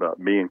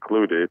 me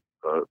included.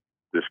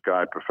 This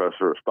guy,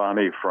 Professor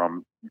Astani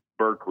from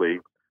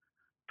Berkeley,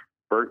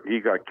 he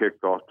got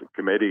kicked off the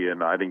committee,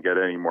 and I didn't get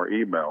any more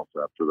emails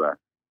after that.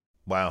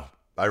 Wow.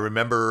 I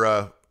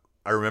remember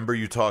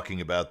you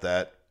talking about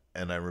that,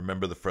 and I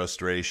remember the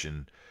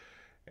frustration.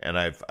 And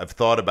I've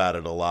thought about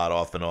it a lot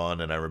off and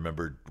on, and I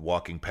remember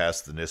walking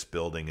past the NIST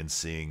building and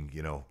seeing,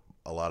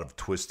 a lot of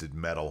twisted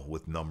metal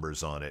with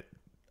numbers on it.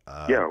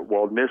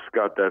 Well, NIST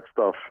got that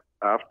stuff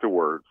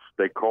afterwards.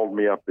 They called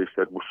me up. They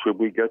said, well, should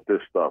we get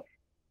this stuff?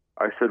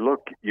 I said,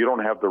 look, you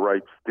don't have the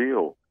right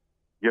steel.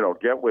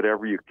 Get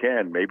whatever you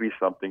can. Maybe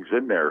something's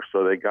in there.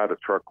 So they got a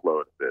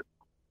truckload of it.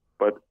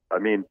 But, I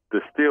mean,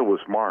 the steel was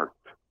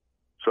marked.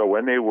 So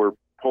when they were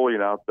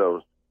pulling out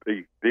those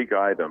big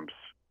items,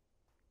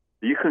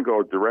 you can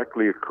go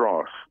directly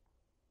across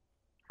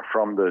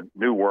from the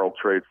New World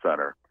Trade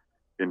Center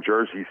in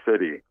Jersey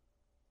City,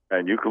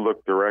 and you can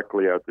look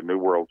directly at the New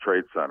World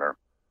Trade Center,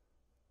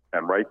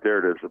 and right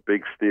there's a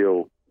big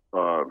steel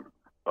a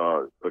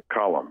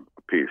column,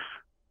 a piece,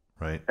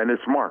 right, and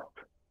it's marked.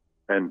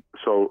 And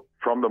so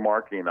from the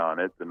marking on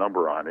it, the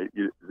number on it,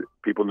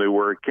 people knew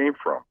where it came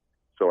from.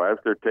 So as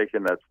they're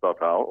taking that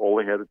stuff out, all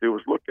they had to do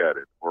was look at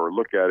it, or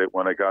look at it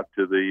when I got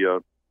to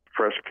the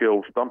Fresh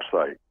Kills dump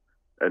site,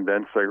 and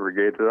then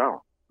segregate it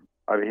out.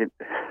 I mean,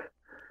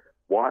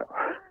 why?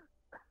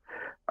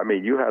 I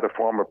mean, you had a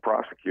former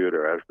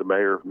prosecutor as the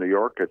mayor of New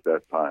York at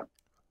that time.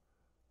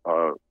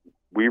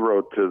 We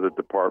wrote to the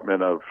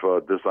Department of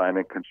Design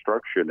and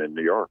Construction in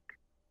New York.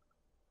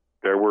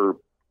 There were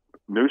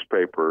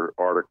newspaper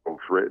articles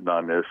written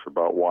on this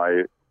about why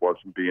it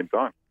wasn't being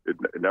done. It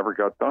never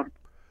got done.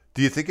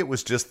 Do you think it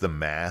was just the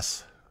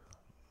mass?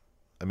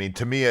 I mean,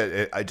 to me,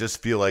 I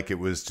just feel like it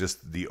was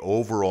just the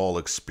overall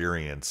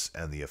experience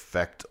and the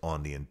effect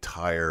on the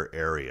entire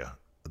area,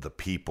 the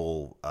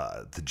people,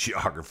 the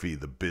geography,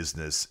 the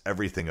business,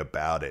 everything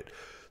about it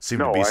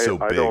seemed to be so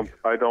big.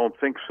 I don't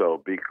think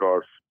so,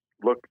 because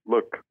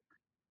look,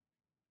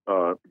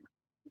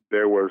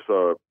 there was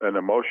an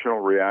emotional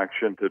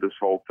reaction to this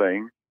whole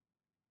thing,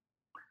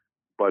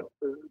 but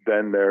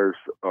then there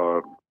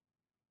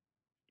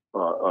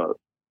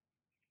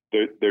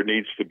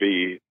needs to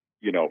be,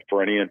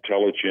 for any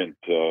intelligent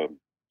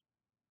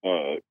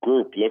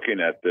group looking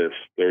at this,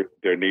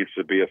 there needs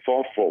to be a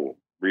thoughtful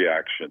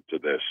reaction to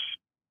this.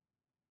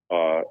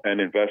 An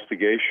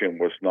investigation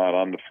was not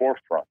on the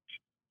forefront.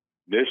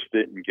 NIST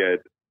didn't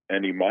get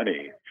any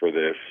money for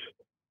this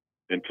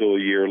until a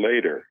year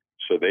later,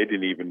 so they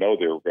didn't even know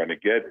they were going to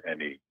get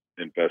any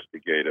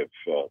investigative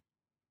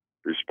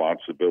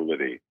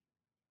responsibility.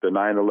 The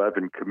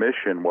 9/11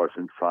 Commission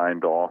wasn't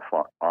signed off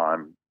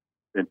on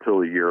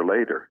until a year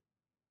later.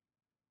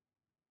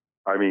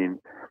 I mean,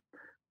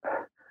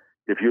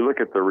 if you look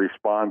at the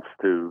response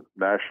to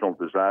national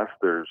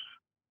disasters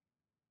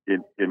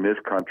in this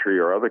country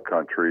or other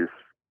countries,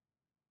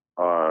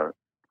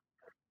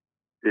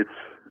 it's,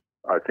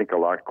 I think, a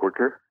lot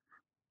quicker.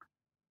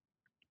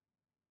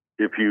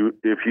 If you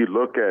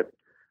look at,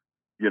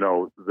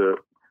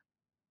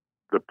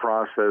 the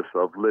process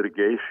of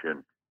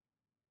litigation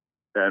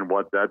and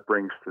what that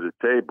brings to the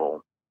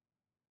table,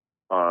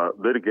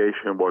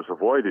 litigation was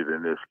avoided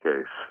in this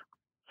case.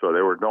 So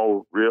there was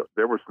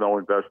no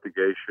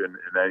investigation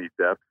in any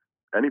depth,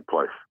 any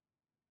place,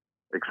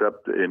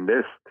 except in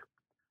NIST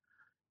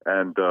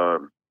and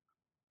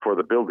for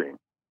the building.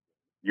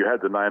 You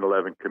had the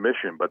 9/11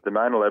 Commission, but the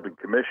 9/11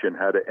 Commission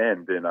had to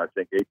end in, I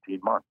think,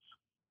 18 months.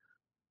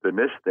 The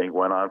NIST thing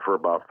went on for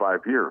about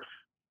 5 years.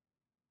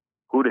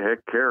 Who the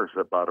heck cares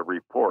about a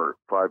report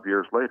 5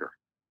 years later?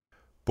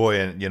 Boy,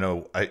 and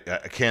I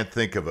can't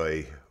think of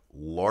a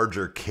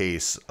larger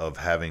case of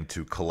having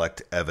to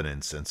collect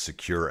evidence and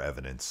secure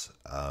evidence.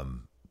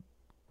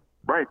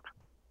 Right.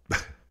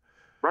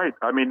 Right.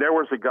 I mean, there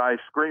was a guy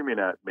screaming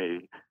at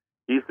me.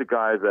 He's the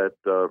guy that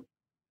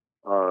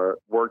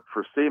worked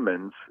for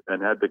Siemens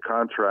and had the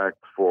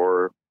contract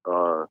for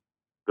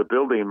the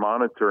building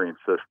monitoring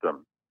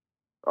system.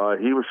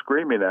 He was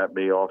screaming at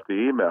me off the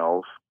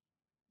emails,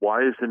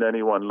 why isn't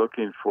anyone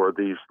looking for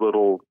these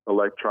little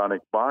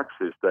electronic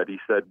boxes that he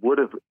said would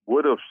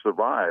have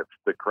survived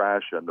the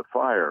crash and the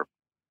fire?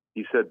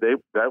 He said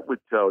that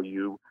would tell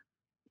you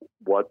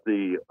what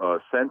the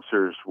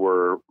sensors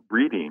were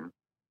reading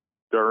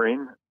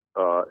during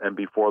and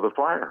before the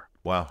fire.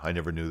 Wow, I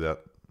never knew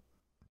that.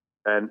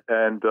 And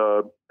I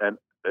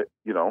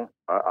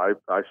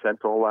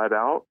sent all that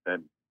out,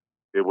 and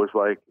it was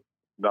like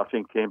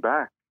nothing came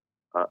back.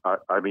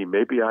 I mean,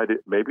 maybe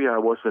I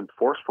wasn't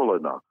forceful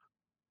enough.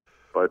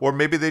 Or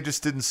maybe they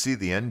just didn't see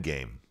the end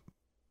game.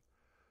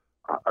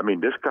 I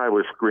mean, this guy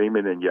was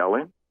screaming and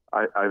yelling.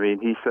 I mean,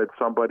 he said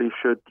somebody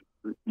should,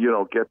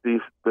 get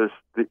these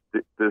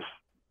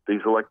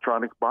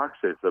electronic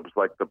boxes. It was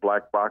like the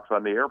black box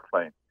on the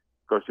airplane,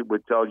 because it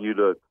would tell you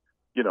the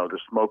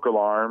smoke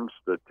alarms,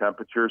 the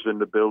temperatures in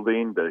the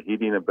building, the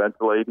heating and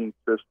ventilating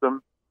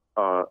system,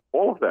 all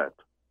of that.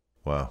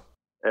 Wow.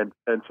 And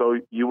so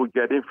you would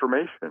get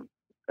information,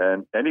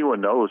 and anyone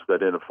knows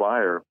that in a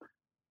fire,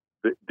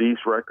 these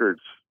records,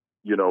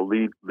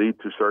 lead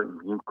to certain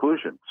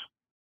conclusions.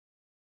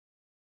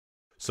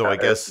 So I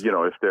guess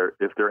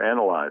if they're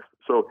analyzed.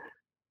 So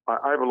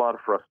I have a lot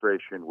of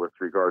frustration with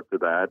regard to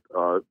that.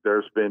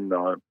 There's been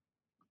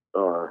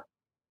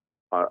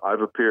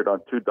I've appeared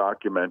on 2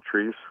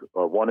 documentaries,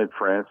 one in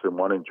France and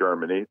one in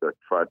Germany, that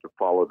tried to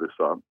follow this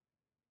up.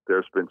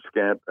 There's been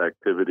scant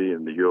activity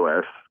in the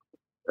U.S.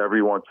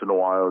 Every once in a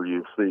while,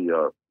 you see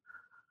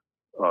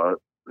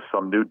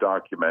some new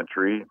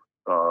documentary.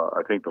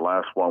 I think the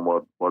last one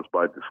was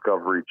by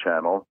Discovery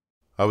Channel.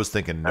 I was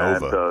thinking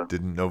Nova. And,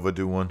 didn't Nova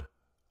do one?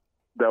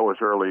 That was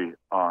early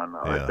on,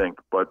 Yeah. I think.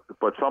 But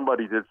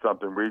somebody did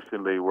something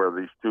recently where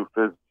these 2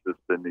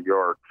 physicists in New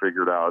York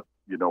figured out,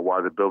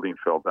 why the building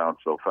fell down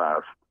so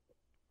fast.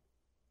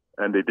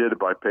 And they did it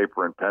by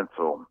paper and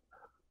pencil.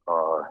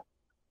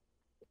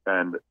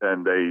 And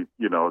they,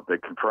 they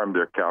confirmed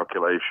their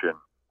calculation.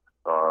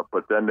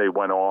 But then they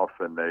went off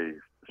and they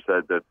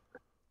said that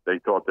they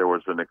thought there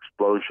was an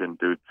explosion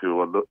due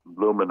to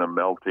aluminum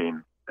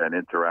melting and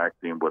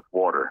interacting with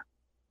water,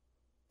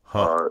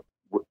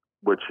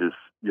 which is,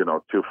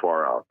 too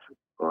far out.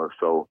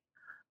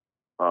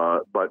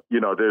 But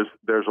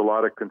there's a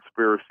lot of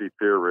conspiracy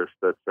theorists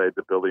that say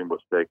the building was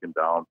taken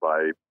down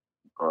by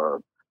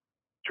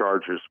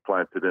charges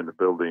planted in the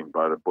building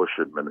by the Bush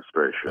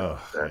administration.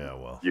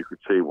 You could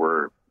see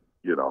where,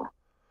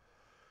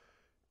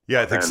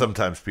 Yeah, I think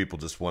sometimes people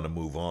just want to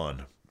move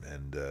on,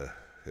 and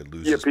it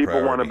loses Yeah, people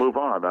priority. want to move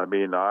on. I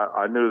mean,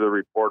 I knew the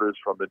reporters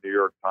from the New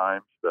York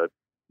Times that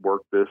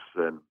worked this,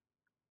 and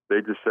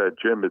they just said,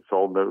 Jim, it's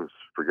old news.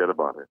 Forget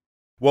about it.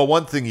 Well,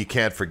 one thing you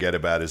can't forget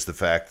about is the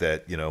fact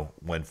that,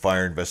 when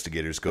fire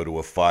investigators go to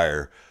a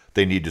fire,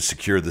 they need to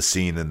secure the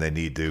scene and they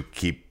need to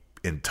keep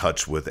in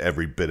touch with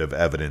every bit of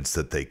evidence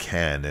that they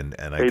can. And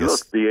I guess...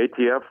 Look, the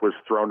ATF was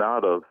thrown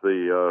out of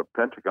the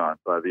Pentagon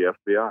by the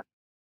FBI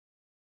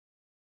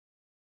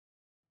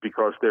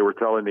because they were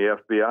telling the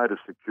FBI to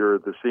secure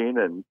the scene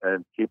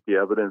and keep the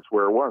evidence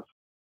where it was.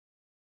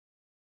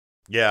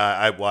 Yeah,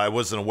 I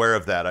wasn't aware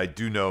of that. I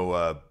do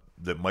know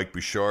that Mike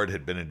Bouchard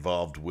had been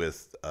involved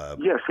with...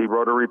 Yes, he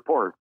wrote a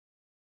report.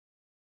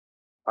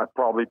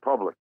 Probably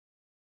public.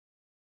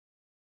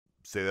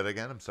 Say that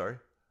again? I'm sorry?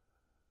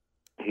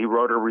 He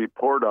wrote a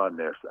report on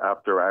this,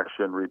 after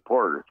action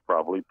report. It's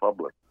probably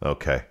public.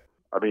 Okay.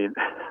 I mean,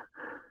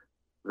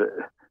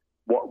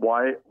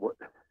 Why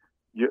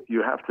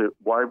you have to?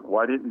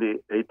 Why didn't the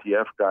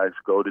ATF guys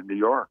go to New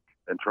York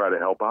and try to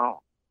help out?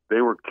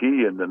 They were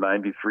key in the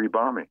 '93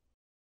 bombing.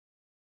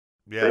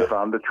 Yeah, they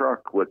found the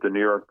truck with the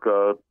New York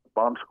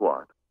bomb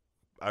squad.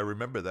 I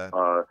remember that.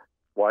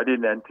 Why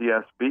didn't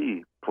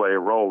NTSB play a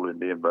role in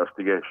the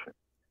investigation?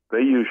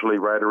 They usually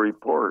write a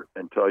report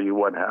and tell you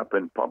what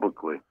happened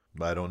publicly.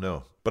 I don't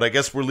know, but I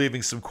guess we're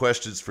leaving some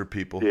questions for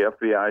people. The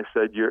FBI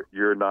said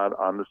you're not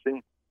on the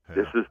scene. Yeah.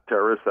 This is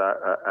terrorist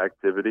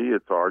activity.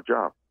 It's our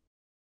job.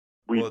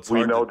 We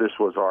know this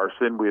was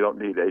arson. We don't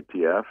need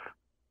ATF,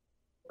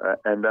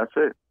 and that's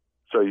it.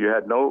 So you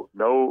had no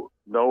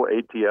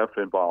ATF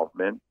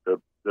involvement.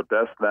 The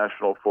best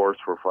national force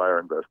for fire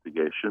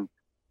investigation.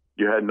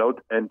 You had no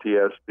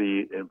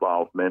NTSB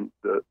involvement.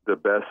 The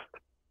best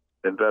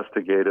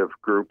investigative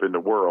group in the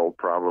world,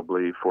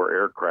 probably, for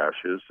air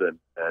crashes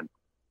and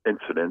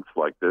incidents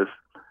like this,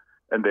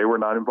 and they were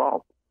not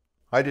involved.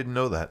 I didn't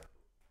know that.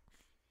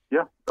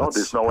 Yeah,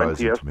 there's no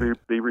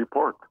NTSB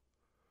report.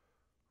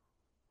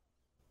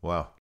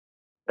 Wow.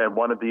 And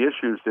one of the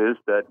issues is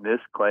that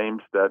NIST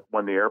claims that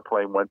when the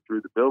airplane went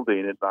through the building,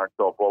 it knocked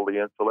off all the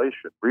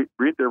insulation.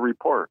 Read their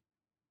report.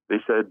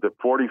 They said that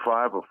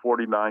 45 of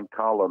 49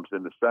 columns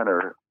in the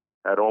center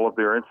had all of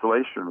their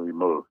insulation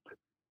removed.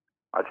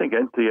 I think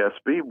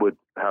NTSB would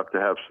have to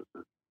have,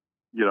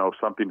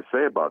 something to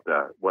say about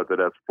that, whether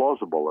that's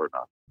plausible or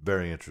not.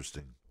 Very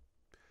interesting.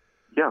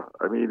 Yeah,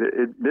 I mean,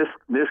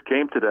 NIST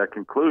came to that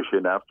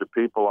conclusion after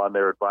people on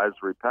their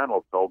advisory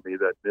panel told me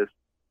that NIST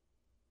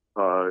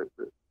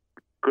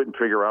couldn't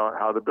figure out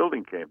how the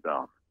building came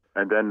down.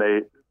 And then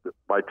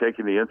by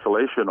taking the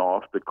insulation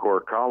off the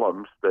core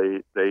columns,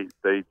 they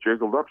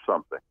jiggled up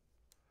something.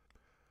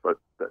 But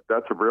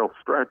that's a real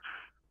stretch.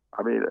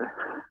 I mean,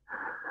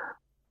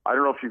 I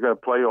don't know if you're going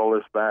to play all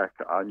this back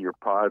on your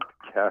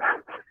podcast.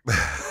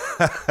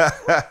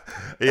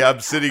 Yeah, I'm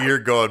sitting here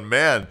going,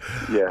 man,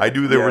 I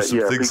knew there were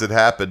some things that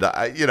happened.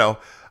 I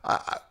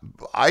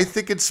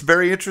think it's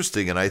very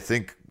interesting, and I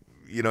think,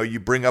 you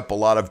bring up a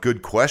lot of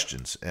good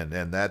questions, and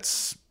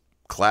that's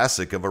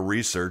classic of a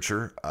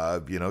researcher,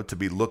 to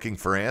be looking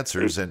for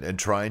answers and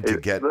trying to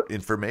get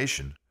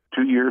information.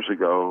 2 years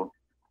ago,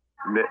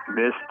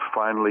 NIST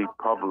finally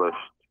published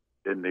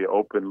in the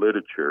open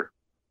literature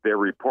their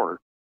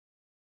report.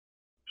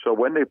 So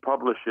when they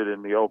publish it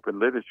in the open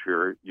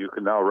literature, you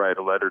can now write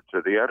a letter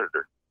to the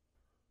editor.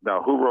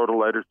 Now, who wrote a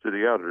letter to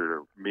the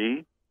editor?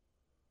 Me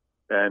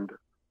and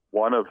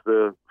one of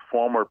the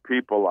former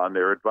people on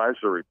their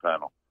advisory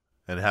panel.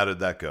 And how did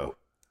that go?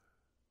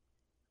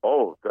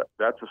 Oh,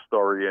 that's a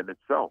story in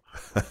itself.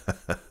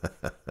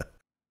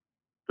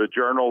 The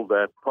journal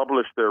that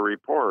published their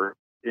report,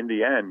 in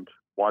the end,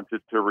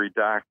 wanted to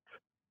redact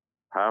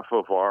half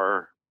of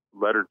our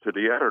letter to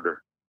the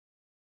editor.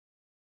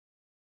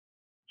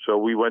 So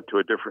we went to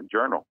a different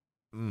journal.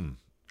 And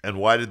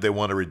why did they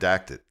want to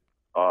redact it?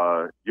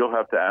 You'll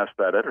have to ask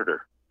that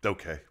editor.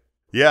 Okay.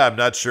 Yeah, I'm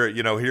not sure.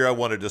 Here I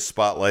wanted to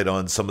spotlight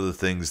on some of the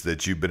things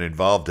that you've been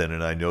involved in,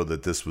 and I know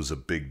that this was a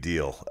big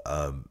deal.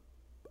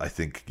 I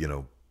think,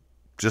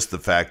 just the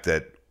fact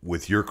that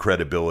with your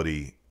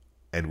credibility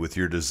and with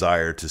your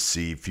desire to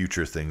see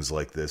future things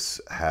like this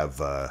have,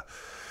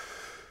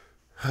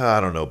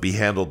 be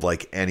handled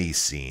like any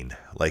scene,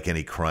 like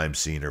any crime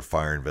scene or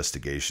fire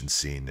investigation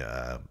scene.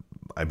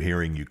 I'm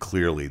hearing you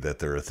clearly that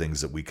there are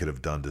things that we could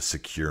have done to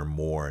secure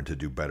more and to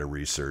do better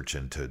research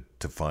and to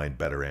find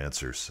better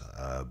answers.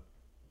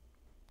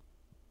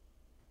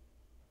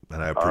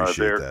 And I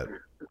appreciate that.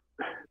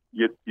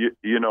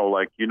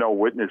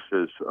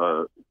 Witnesses'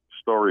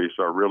 stories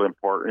are real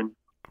important.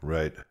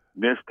 Right.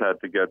 NIST had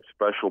to get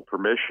special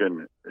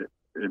permission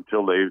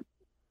to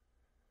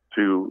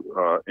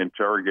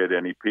interrogate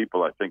any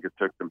people. I think it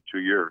took them 2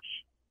 years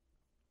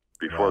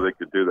before they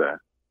could do that.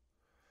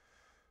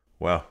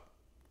 Wow.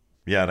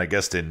 Yeah, and I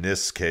guess in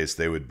this case,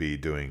 they would be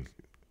doing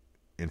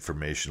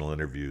informational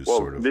interviews,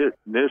 sort of.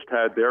 NIST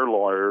had their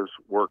lawyers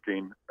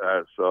working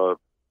as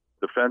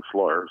defense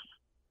lawyers.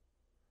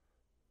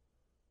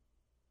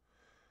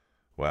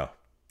 Wow.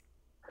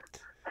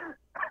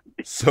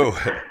 So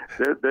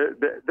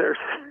there's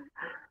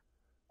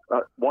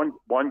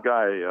one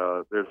guy.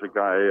 There's a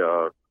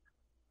guy.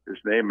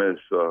 His name is.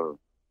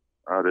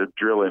 They're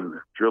drilling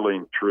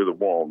through the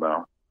wall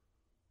now.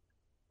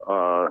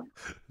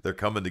 They're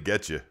coming to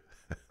get you.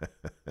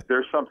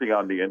 There's something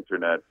on the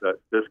internet that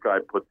this guy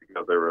put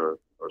together a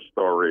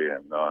story,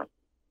 and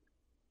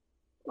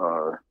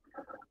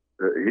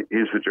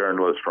he's a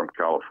journalist from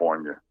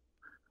California.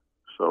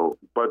 So,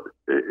 but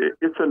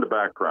it's in the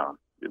background.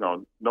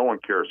 No one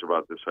cares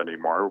about this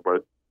anymore,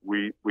 but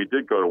we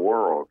did go to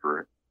war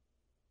over it.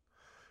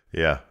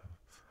 Yeah.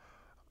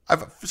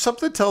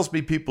 Something tells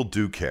me people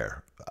do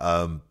care.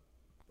 I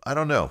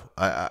don't know.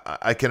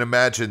 I can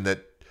imagine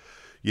that,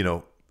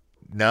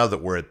 now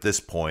that we're at this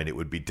point, it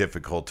would be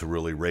difficult to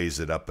really raise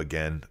it up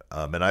again.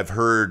 And I've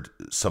heard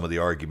some of the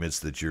arguments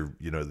that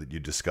that you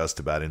discussed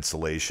about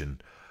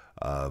insulation.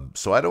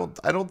 So I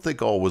don't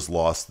think all was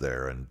lost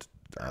there. And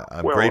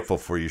I'm grateful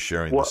for you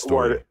sharing the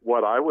story.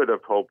 What I would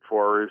have hoped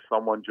for is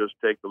someone just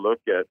take a look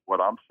at what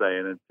I'm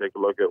saying and take a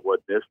look at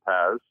what NIST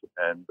has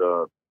and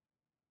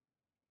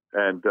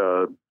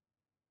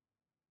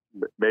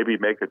maybe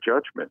make a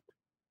judgment.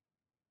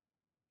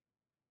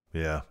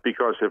 Yeah.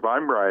 Because if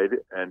I'm right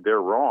and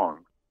they're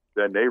wrong,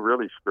 then they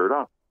really screwed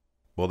up.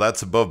 Well,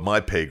 that's above my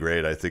pay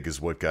grade, I think,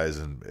 is what guys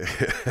in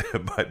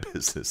my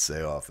business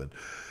say often.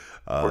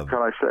 What can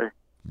I say?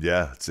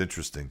 Yeah, it's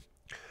interesting.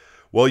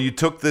 Well, you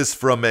took this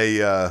from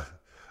a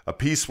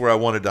piece where I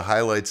wanted to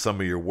highlight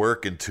some of your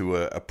work into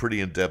a pretty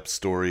in-depth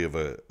story of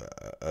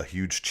a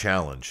huge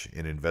challenge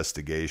in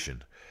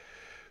investigation.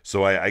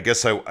 So I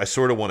guess I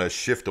sort of want to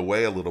shift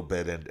away a little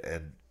bit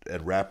and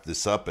wrap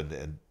this up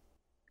and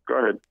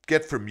go ahead.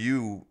 Get from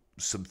you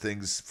some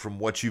things from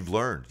what you've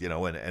learned,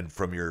 and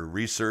from your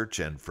research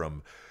and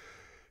from,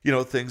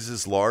 things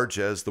as large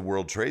as the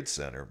World Trade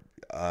Center.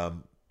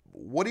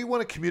 What do you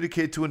want to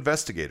communicate to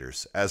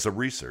investigators as a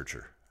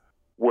researcher?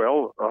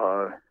 Well,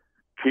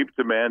 keep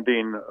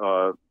demanding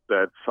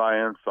that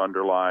science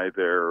underlie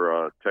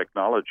their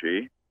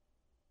technology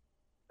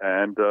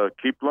and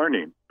keep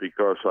learning,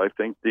 because I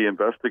think the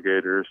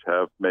investigators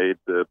have made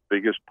the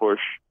biggest push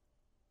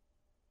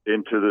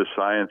into the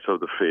science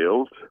of the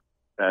field,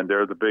 and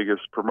they're the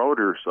biggest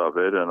promoters of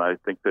it, and I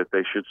think that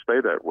they should stay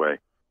that way.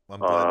 I'm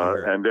glad to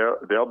hear. And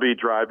they'll be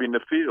driving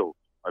the field.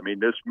 I mean,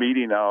 this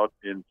meeting out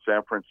in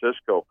San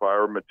Francisco,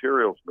 fire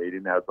materials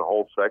meeting, has a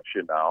whole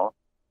section now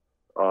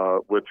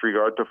with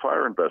regard to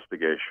fire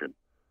investigation.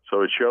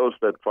 So it shows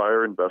that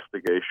fire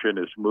investigation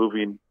is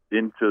moving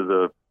into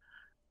the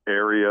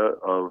area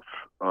of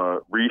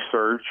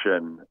research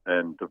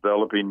and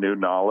developing new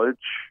knowledge,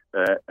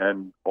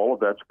 and all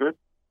of that's good.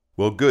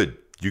 Well, good.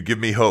 You give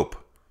me hope.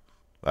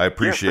 I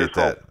appreciate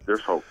that. Hope.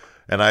 There's hope.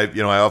 And I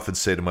often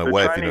say to my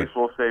wife, the Chinese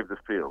will save the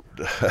field.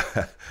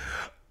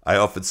 I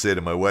often say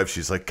to my wife,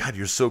 she's like, God,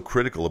 you're so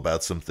critical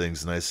about some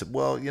things. And I said,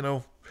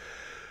 well,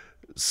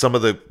 some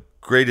of the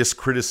greatest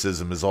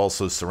criticism is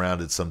also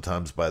surrounded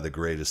sometimes by the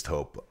greatest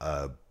hope.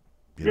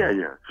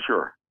 Yeah,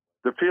 sure.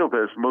 The field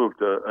has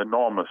moved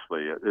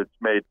enormously. It's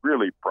made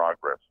really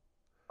progress.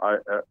 I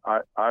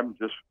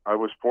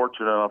was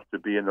fortunate enough to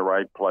be in the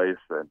right place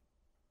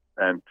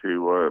and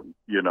to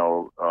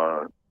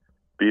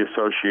be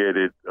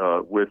associated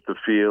with the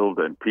field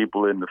and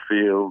people in the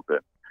field and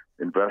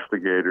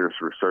investigators,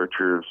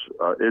 researchers.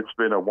 It's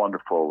been a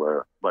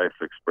wonderful life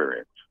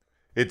experience.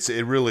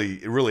 It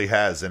really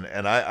has,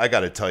 and I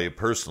got to tell you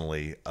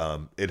personally,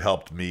 it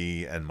helped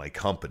me and my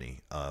company.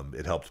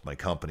 It helped my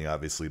company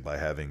obviously by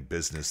having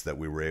business that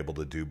we were able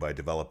to do by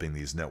developing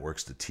these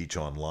networks to teach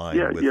online.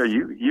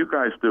 You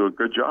guys do a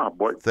good job.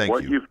 What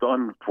you've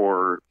done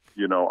for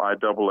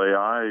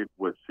IAAI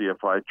with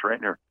CFI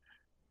Trainer,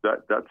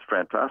 that's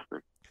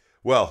fantastic.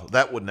 Well,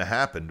 that wouldn't have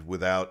happened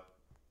without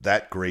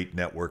that great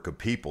network of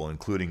people,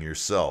 including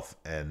yourself.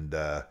 And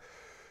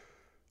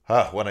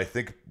when I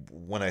think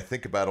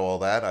about all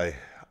that,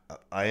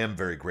 I am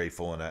very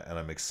grateful, and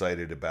I'm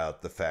excited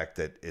about the fact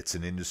that it's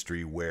an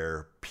industry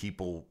where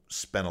people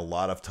spend a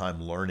lot of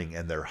time learning,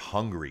 and they're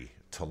hungry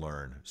to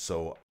learn.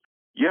 So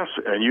yes,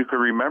 and you can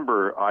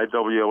remember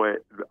IAAI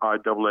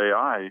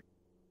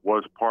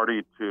was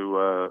party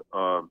to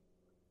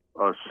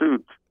a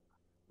suit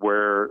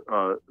where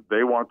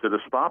they wanted to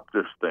stop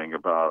this thing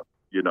about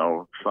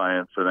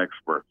science and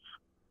experts.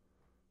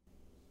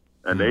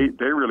 And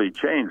they really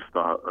changed,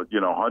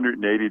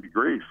 180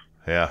 degrees.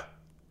 Yeah,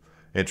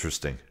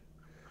 interesting.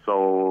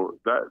 So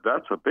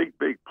that's a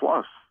big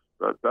plus.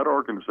 That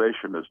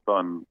organization has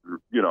done,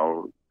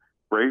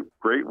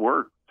 great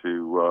work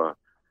to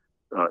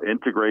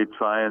integrate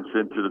science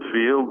into the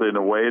field in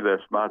a way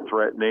that's not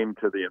threatening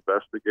to the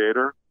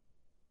investigator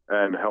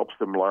and helps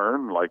them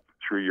learn, like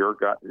through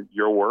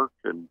your work.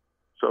 And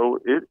so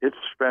it's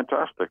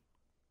fantastic.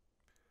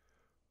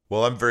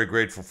 Well, I'm very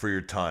grateful for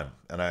your time,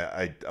 and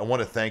I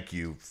want to thank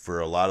you for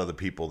a lot of the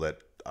people that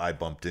I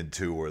bumped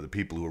into, or the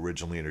people who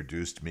originally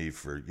introduced me,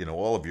 for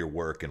all of your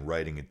work in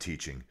writing and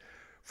teaching.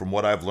 From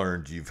what I've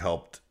learned, you've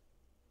helped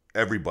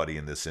everybody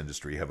in this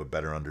industry have a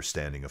better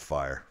understanding of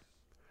fire.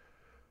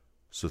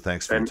 So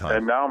thanks for your time.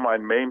 And now my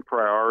main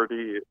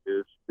priority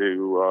is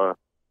to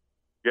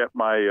get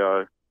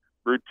my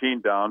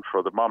routine down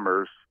for the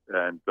mummers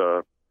and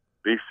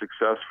be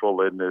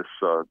successful in this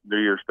New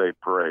Year's Day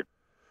parade.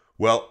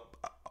 Well,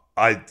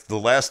 the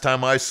last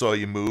time I saw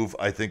you move,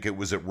 I think it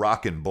was at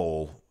Rockin'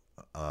 Bowl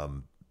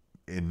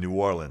in New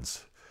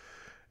Orleans,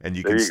 and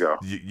you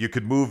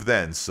could move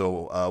then.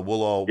 So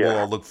we'll all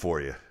look for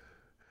you.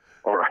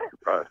 All right.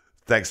 Right.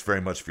 Thanks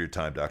very much for your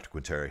time, Dr.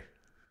 Quinteri.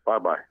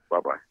 Bye-bye.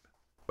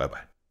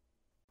 Bye-bye.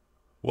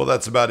 Well,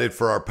 that's about it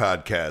for our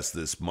podcast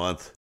this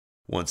month.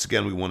 Once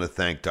again, we want to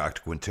thank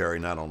Dr. Quinteri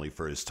not only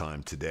for his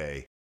time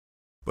today,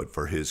 but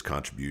for his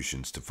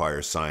contributions to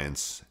fire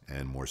science,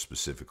 and more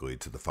specifically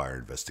to the fire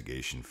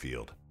investigation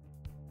field.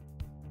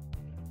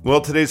 Well,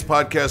 today's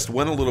podcast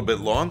went a little bit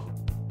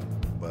long,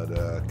 but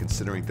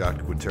considering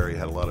Dr. Quinteri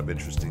had a lot of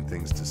interesting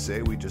things to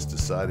say, we just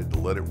decided to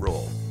let it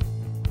roll.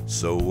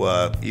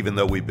 So even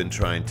though we've been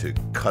trying to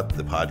cut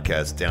the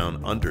podcast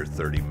down under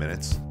 30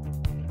 minutes,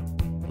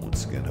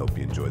 once again, hope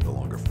you enjoyed the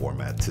longer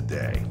format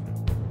today.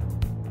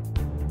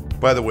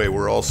 By the way,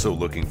 we're also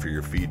looking for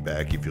your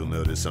feedback. If you'll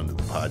notice under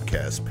the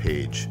podcast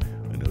page,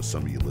 I know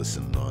some of you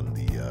listen on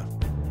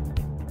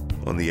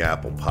the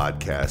Apple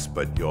podcast,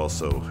 but you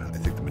also, I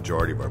think the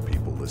majority of our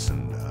people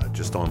listen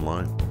just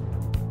online.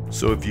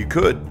 So if you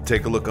could,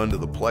 take a look under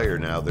the player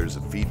now. There's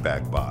a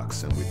feedback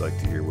box, and we'd like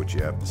to hear what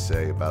you have to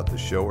say about the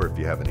show, or if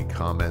you have any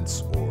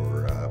comments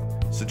or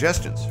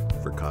suggestions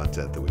for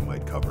content that we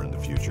might cover in the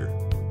future.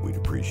 We'd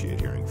appreciate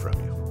hearing from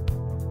you.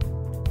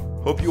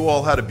 Hope you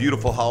all had a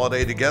beautiful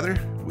holiday together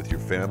with your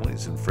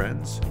families and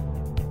friends,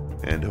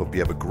 and hope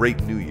you have a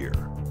great new year.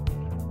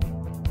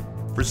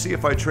 For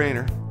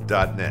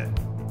CFITrainer.net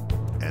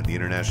and the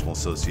International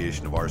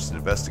Association of Arson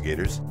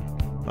Investigators,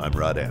 I'm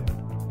Rod Ammon.